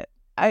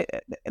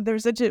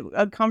there's such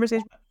a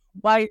conversation about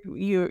why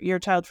you're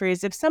child free,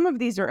 as if some of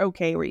these are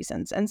okay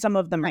reasons and some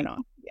of them are not.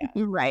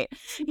 Right.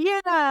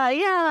 Yeah.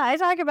 I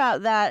talk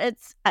about that.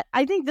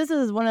 I think this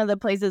is one of the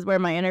places where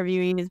my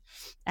interviewees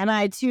and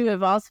I too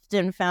have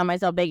often found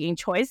myself making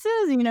choices.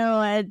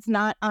 It's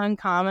not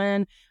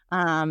uncommon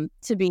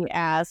to be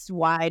asked,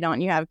 why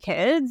don't you have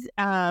kids?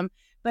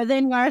 But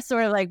then you are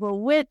sort of like, well,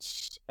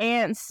 which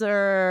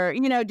answer,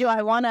 do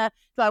I want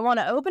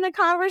to open a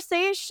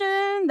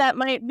conversation? That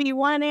might be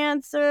one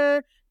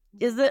answer.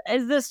 Is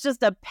this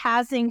just a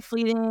passing,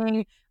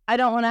 fleeting, I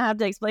don't want to have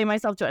to explain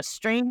myself to a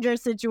stranger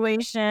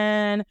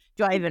situation?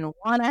 Do I even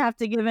want to have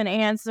to give an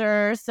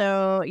answer?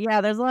 So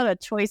yeah, there's a lot of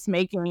choice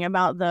making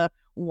about the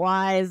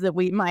whys that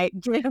we might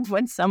give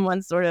when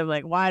someone's sort of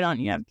like, why don't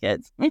you have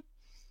kids?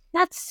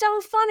 That's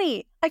so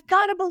funny. I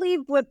gotta believe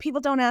what people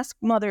don't ask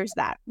mothers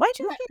that. Why'd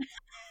you have kids?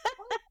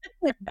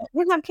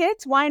 You have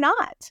kids? Why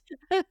not?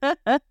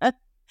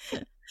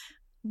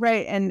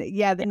 Right. And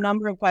yeah, the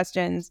number of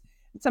questions,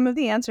 some of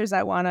the answers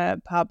I want to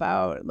pop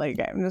out, like,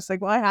 I'm just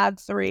like, well, I had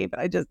 3, but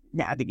I just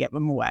had to give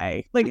them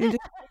away. Like,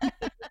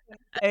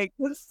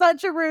 it's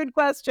such a rude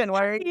question.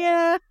 Why are you?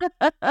 Yeah.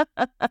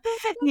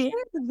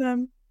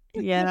 Them?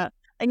 Yeah.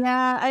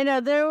 Yeah, I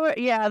know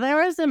there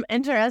were some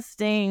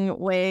interesting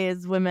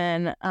ways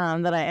women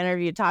that I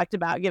interviewed talked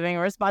about giving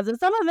responses.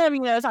 Some of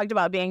them, talked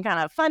about being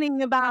kind of funny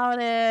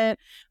about it.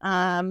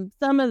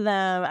 Some of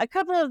them, a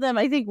couple of them,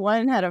 I think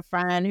one had a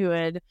friend who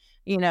would,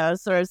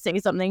 sort of say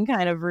something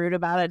kind of rude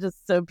about it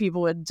just so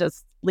people would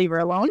just leave her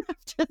alone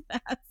after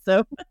that.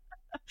 So,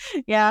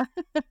 yeah.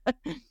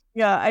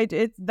 Yeah,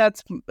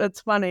 that's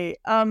funny.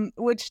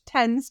 Which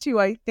tends to,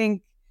 I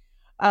think,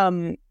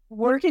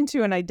 work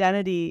into an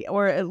identity,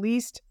 or at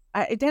least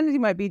identity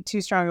might be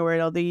too strong a word,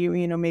 although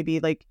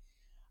maybe like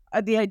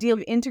the idea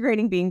of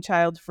integrating being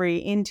child-free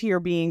into your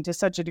being to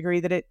such a degree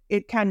that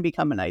it can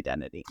become an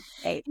identity.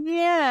 Right?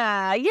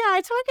 Yeah,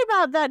 I talk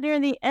about that near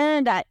the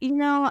end. I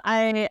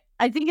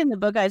think in the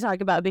book I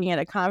talk about being at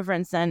a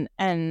conference and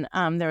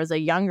there was a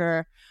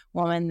younger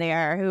woman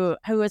there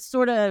who was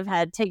sort of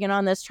had taken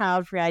on this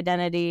child-free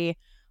identity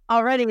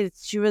already.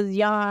 She was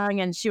young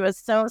and she was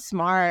so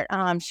smart.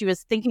 She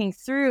was thinking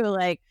through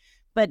like,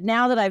 but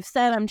now that I've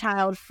said I'm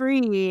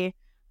child-free,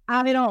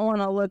 I don't want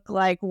to look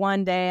like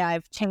one day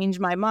I've changed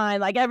my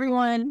mind, like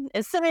everyone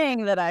is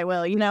saying that I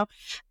will,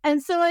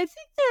 And so I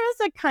think there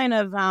is a kind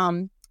of,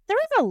 there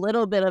is a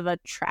little bit of a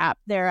trap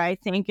there, I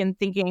think, in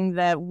thinking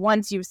that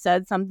once you've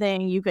said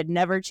something, you could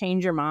never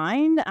change your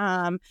mind.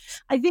 I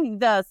think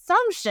the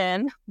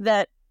assumption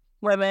that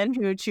women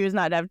who choose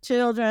not to have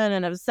children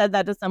and have said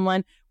that to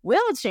someone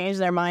will change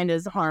their mind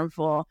is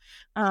harmful.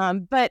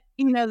 But,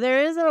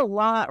 there is a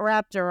lot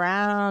wrapped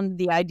around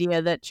the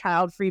idea that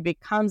child-free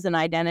becomes an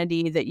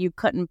identity that you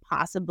couldn't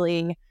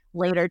possibly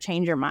later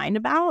change your mind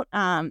about.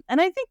 And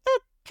I think that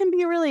can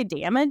be really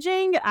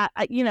damaging. I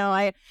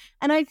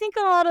think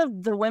a lot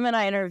of the women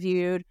I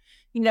interviewed,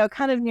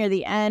 kind of near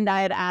the end,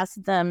 I had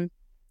asked them,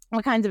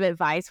 what kinds of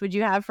advice would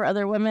you have for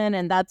other women?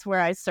 And that's where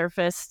I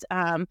surfaced.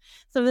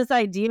 So this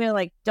idea,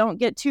 like, don't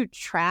get too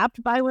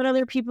trapped by what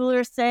other people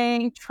are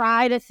saying.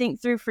 Try to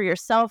think through for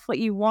yourself what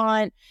you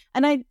want.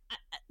 And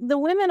the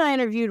women I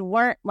interviewed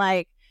weren't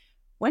like,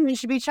 women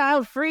should be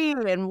child-free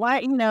and why,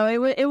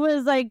 it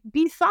was like,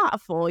 be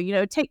thoughtful,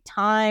 take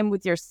time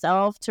with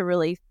yourself to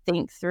really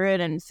think through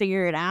it and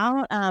figure it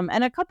out.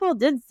 And a couple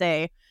did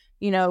say,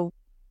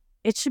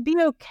 it should be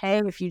okay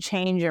if you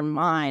change your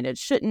mind. It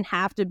shouldn't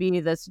have to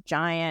be this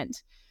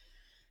giant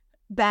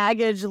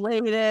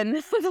baggage-laden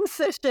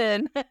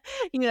decision,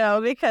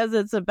 because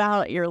it's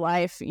about your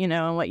life,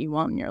 and what you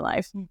want in your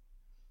life.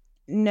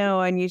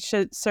 No, and you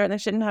certainly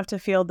shouldn't have to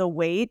feel the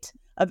weight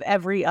of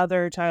every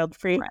other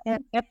child-free.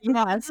 Right. Yeah,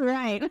 that's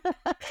right.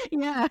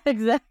 Yeah,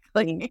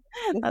 exactly.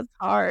 That's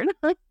hard.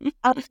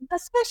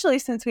 Especially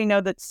since we know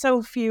that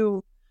so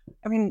few,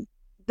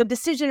 the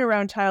decision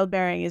around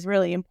childbearing is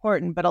really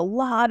important, but a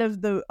lot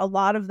of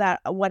that,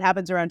 what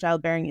happens around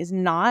childbearing is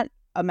not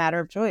a matter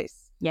of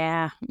choice.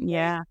 Yeah.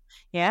 And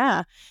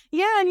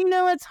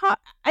it's hard.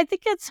 I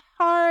think it's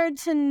hard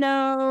to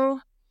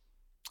know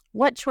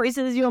what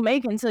choices you'll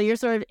make until you're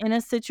sort of in a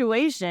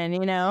situation,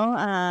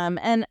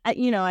 and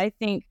I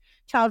think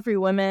child-free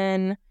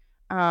women,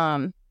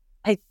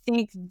 I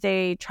think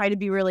they try to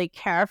be really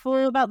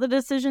careful about the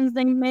decisions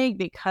they make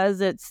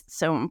because it's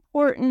so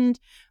important.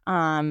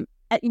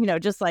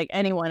 Just like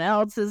anyone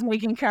else is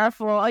making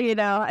careful,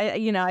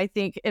 I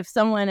think if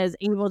someone is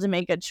able to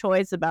make a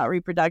choice about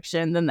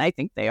reproduction, then I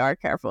think they are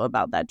careful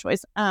about that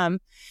choice.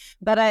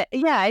 But I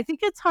think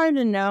it's hard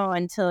to know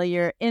until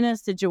you're in a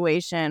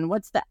situation,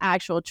 what's the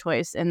actual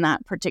choice in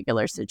that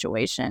particular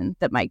situation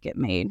that might get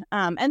made.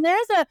 And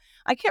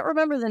I can't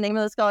remember the name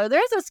of the scholar.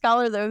 There's a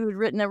scholar, though, who'd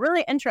written a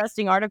really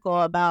interesting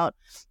article about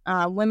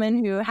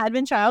women who had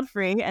been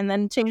child-free and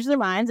then changed their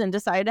minds and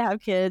decided to have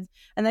kids,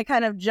 and the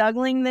kind of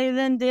juggling they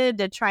then did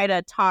to try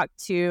to talk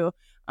to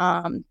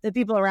the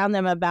people around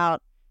them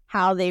about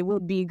how they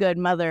would be good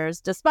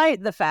mothers,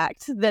 despite the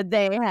fact that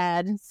they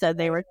had said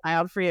they were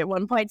child-free at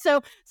one point.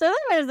 So then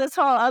there's this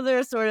whole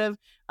other sort of,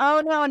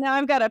 oh no, now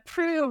I've got to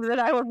prove that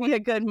I will be a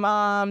good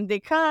mom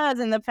because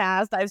in the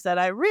past I've said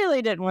I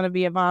really didn't want to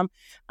be a mom.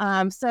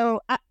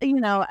 Sometimes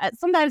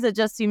it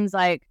just seems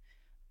like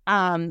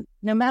no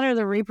matter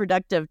the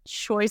reproductive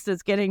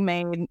choices getting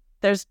made,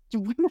 there's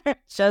women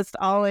just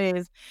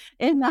always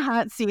in the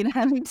hot seat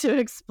having to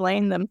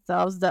explain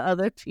themselves to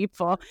other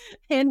people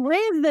in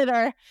ways that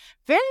are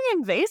very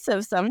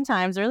invasive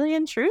sometimes, really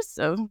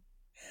intrusive.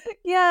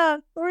 Yeah,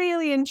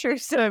 really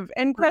intrusive.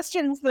 And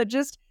questions that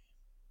just,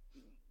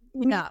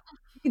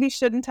 you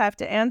shouldn't have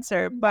to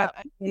answer. But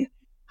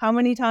how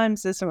many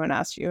times does someone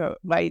ask you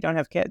why you don't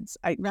have kids?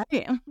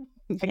 Right.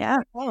 I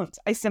won't.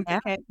 I simply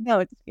can't.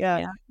 No, it's,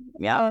 Yeah.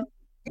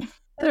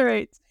 All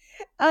right.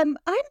 I'm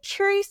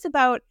curious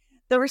about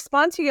the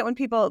response you get when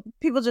people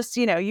just,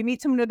 you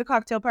meet someone at a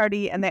cocktail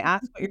party and they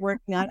ask what you're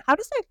working on. How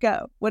does that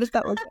go? What does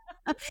that look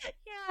like?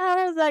 How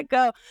does that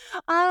go?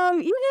 So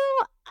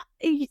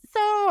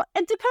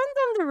it depends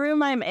on the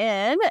room I'm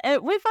in.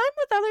 We find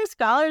with other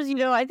scholars,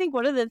 I think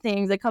one of the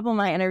things a couple of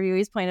my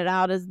interviewees pointed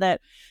out is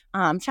that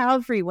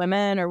child-free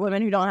women or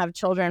women who don't have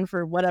children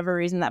for whatever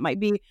reason that might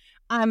be,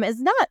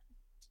 is not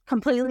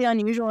completely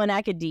unusual in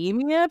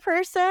academia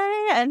per se.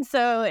 And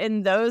so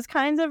in those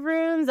kinds of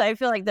rooms, I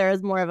feel like there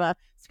is more of a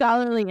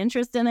scholarly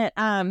interest in it.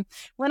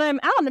 When I'm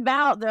out and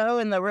about, though,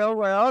 in the real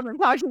world, I'm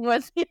talking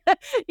with,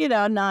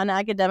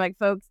 non-academic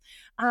folks,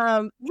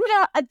 there's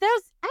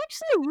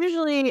actually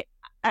usually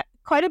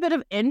quite a bit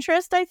of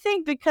interest, I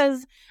think,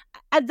 because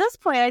at this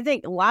point, I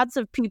think lots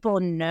of people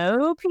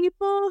know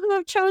people who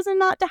have chosen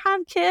not to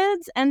have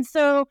kids. And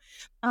so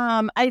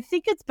I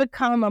think it's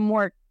become a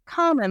more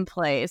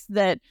commonplace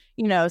that,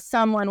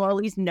 someone will at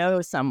least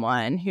know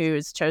someone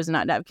who's chosen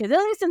not to have kids, at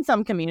least in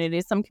some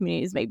communities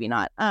maybe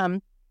not.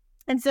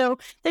 And so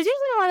there's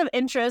usually a lot of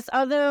interest,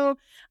 although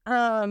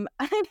there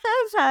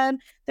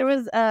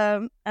was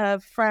a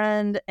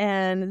friend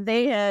and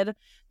they had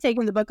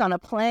taken the book on a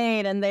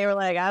plane and they were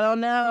like, I don't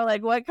know,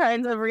 like what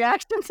kinds of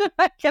reactions am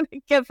I going to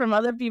get from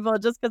other people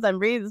just because I'm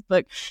reading this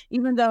book,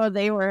 even though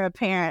they were a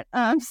parent.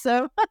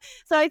 So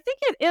I think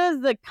it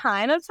is the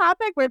kind of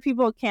topic where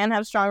people can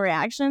have strong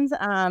reactions.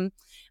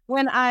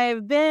 When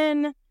I've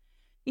been,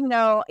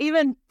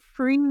 even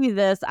pre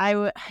this,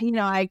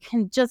 I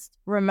can just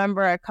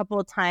remember a couple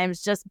of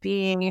times just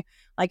being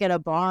like at a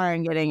bar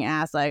and getting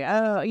asked like,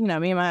 oh,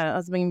 me and my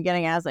husband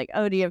getting asked like,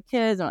 oh, do you have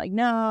kids? And I'm like,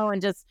 no.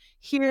 And just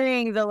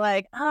hearing the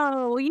like,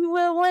 oh, you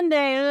will one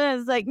day. And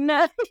it's like,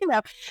 no,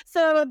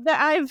 So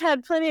I've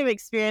had plenty of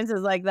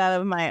experiences like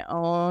that of my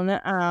own.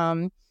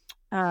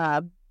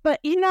 But,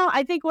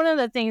 I think one of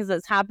the things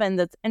that's happened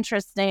that's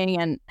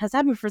interesting and has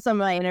happened for some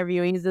of my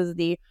interviewees is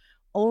the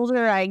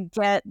older I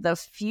get, the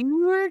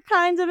fewer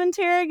kinds of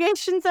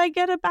interrogations I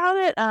get about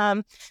it.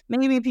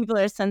 Maybe people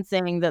are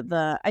sensing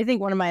that I think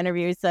one of my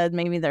interviewees said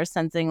maybe they're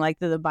sensing like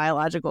the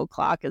biological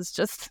clock is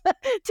just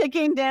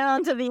ticking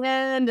down to the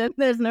end and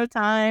there's no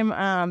time.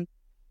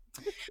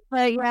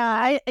 But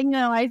yeah,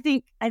 I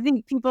think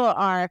people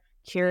are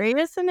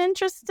curious and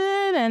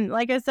interested. And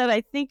like I said,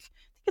 I think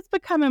it's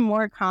becoming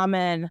more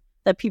common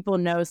that people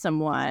know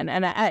someone.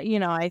 And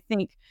I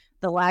think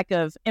the lack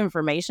of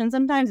information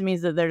sometimes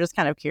means that they're just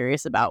kind of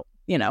curious about,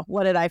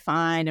 what did I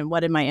find and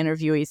what did my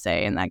interviewee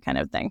say and that kind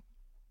of thing.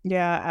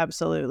 Yeah,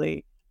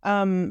 absolutely.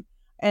 And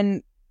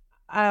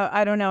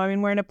I don't know. I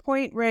mean, we're in a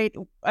point, right?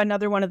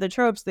 Another one of the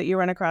tropes that you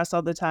run across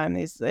all the time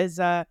is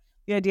the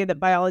idea that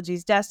biology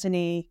is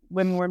destiny.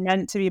 Women were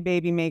meant to be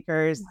baby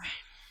makers,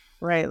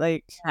 right?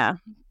 Like,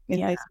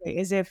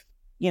 as if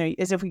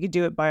we could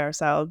do it by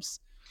ourselves.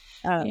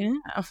 Yeah.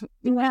 Often,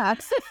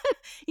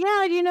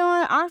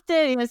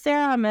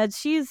 Sarah Ahmed,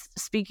 she's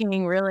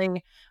speaking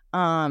really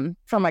from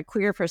a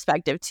queer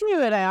perspective too,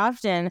 and I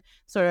often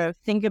sort of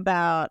think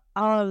about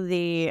all of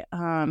the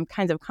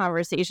kinds of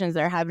conversations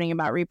that are happening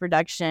about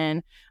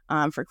reproduction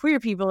for queer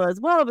people as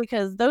well,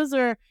 because those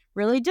are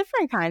really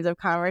different kinds of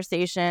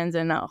conversations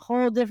and a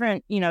whole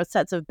different,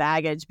 sets of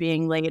baggage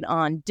being laid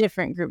on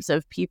different groups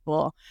of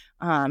people.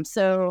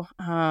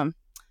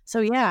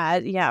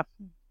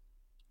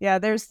 Yeah,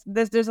 there's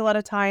a lot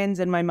of tie-ins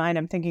in my mind.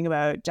 I'm thinking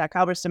about Jack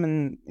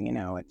Halberstam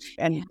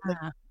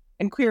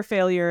and queer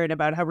failure and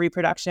about how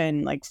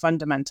reproduction, like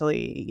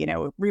fundamentally,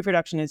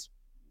 reproduction is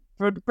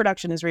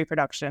reproduction.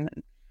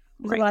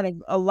 There's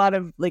a lot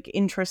of like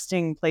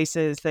interesting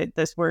places that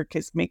this work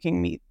is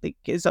making me like.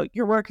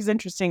 Your work is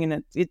interesting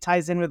and it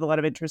ties in with a lot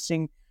of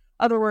interesting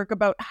other work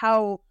about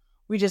how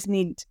we just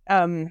need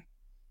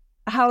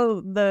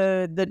how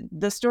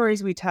the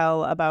stories we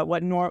tell about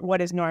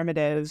what is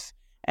normative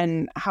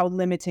and how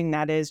limiting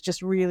that is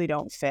just really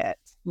don't fit.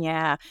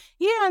 Yeah.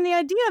 And the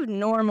idea of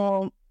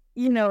normal,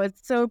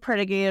 it's so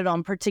predicated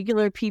on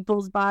particular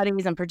people's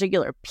bodies and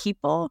particular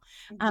people.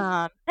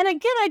 Mm-hmm. And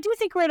again, I do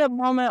think we're at a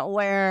moment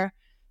where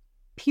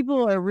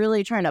people are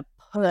really trying to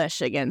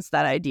push against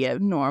that idea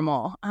of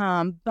normal.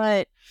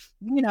 But,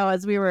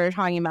 as we were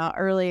talking about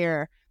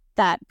earlier,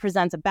 that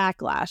presents a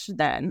backlash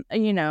then,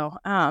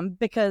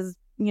 because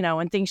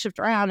when things shift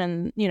around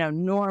and,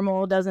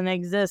 normal doesn't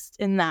exist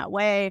in that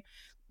way.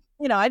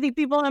 I think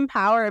people in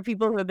power are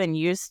people who have been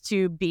used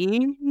to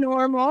being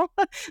normal,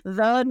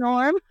 the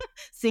norm,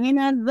 seen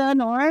as the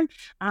norm.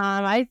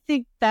 I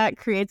think that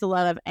creates a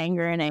lot of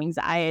anger and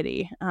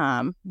anxiety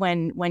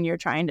when you're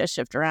trying to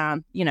shift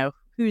around,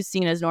 who's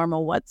seen as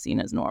normal, what's seen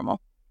as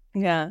normal.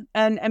 Yeah.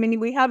 And I mean,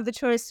 we have the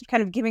choice of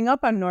kind of giving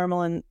up on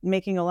normal and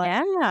making a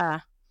life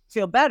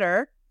feel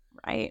better.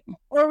 Right.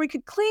 Or we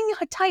could cling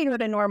tighter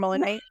to normal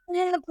and I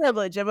have the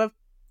privilege of a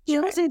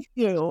chosen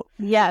few.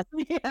 Yes.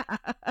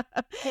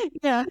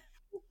 Yeah.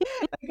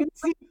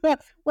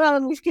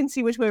 Well, we can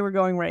see which way we're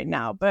going right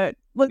now. But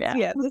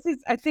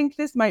I think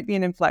this might be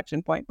an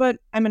inflection point. But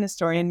I'm an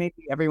historian.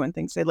 Maybe everyone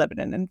thinks they live at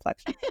an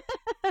inflection.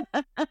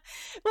 Well,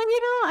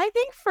 I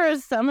think for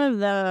some of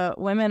the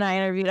women I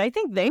interviewed, I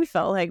think they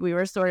felt like we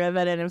were sort of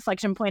at an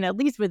inflection point, at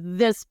least with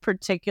this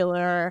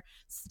particular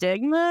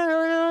stigma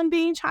around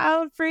being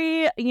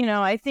child-free.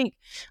 I think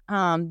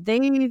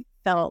they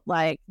felt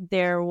like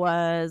there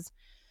was,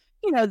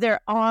 there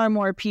are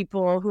more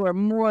people who are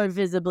more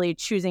visibly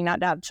choosing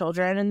not to have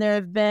children. And there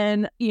have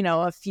been,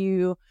 a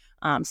few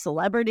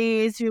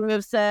celebrities who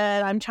have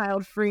said, I'm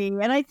child-free.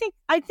 And I think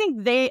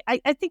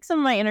some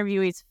of my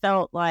interviewees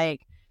felt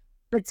like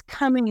it's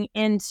coming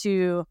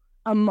into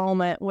a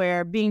moment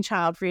where being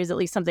child-free is at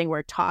least something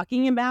we're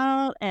talking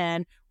about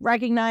and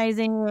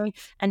recognizing,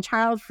 and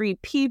child-free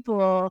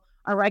people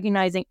are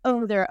recognizing,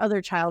 there are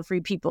other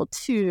child-free people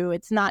too.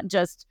 It's not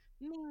just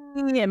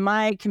me and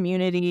my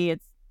community.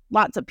 It's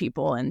lots of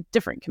people in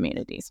different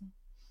communities.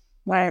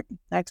 Right.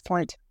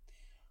 Excellent.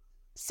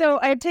 So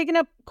I've taken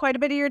up quite a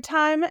bit of your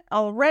time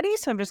already.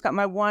 So I've just got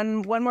my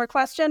one more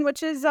question,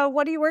 which is,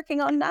 what are you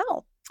working on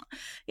now?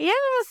 Yeah,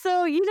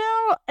 so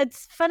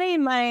it's funny.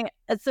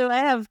 So I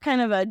have kind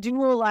of a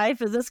dual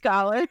life as a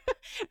scholar.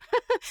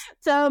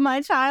 So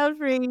my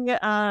Childfree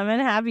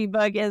and Happy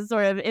book is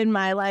sort of in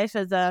my life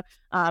as a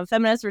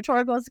feminist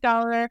rhetorical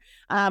scholar.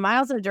 I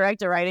also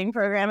direct a writing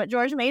program at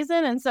George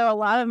Mason, and so a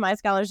lot of my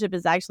scholarship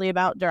is actually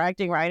about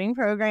directing writing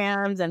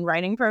programs and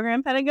writing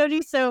program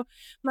pedagogy. So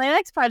my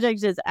next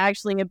project is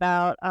actually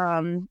about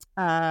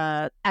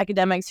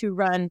academics who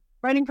run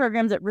writing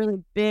programs at really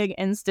big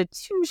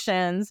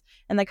institutions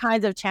and the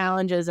kinds of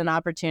challenges and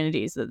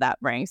opportunities that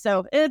brings.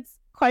 So it's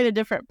quite a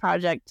different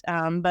project,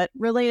 but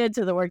related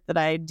to the work that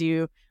I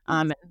do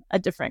in a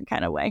different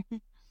kind of way.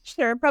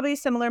 Sure. Probably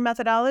similar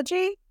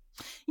methodology.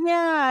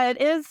 Yeah,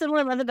 it is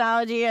similar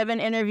methodology. I've been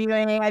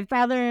interviewing. I've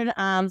gathered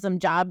some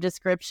job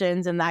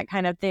descriptions and that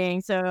kind of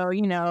thing. So,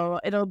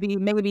 it'll be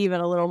maybe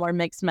even a little more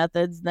mixed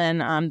methods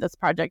than this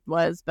project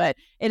was, but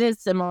it is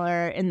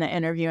similar in the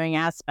interviewing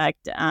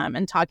aspect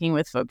and talking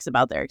with folks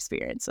about their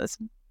experiences.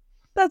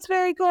 That's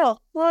very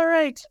cool. All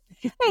right.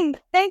 Hey,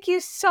 thank you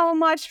so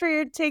much for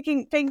your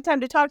taking time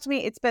to talk to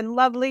me. It's been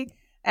lovely,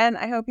 and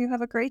I hope you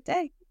have a great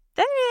day.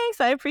 Thanks.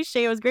 I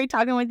appreciate it. It was great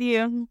talking with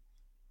you.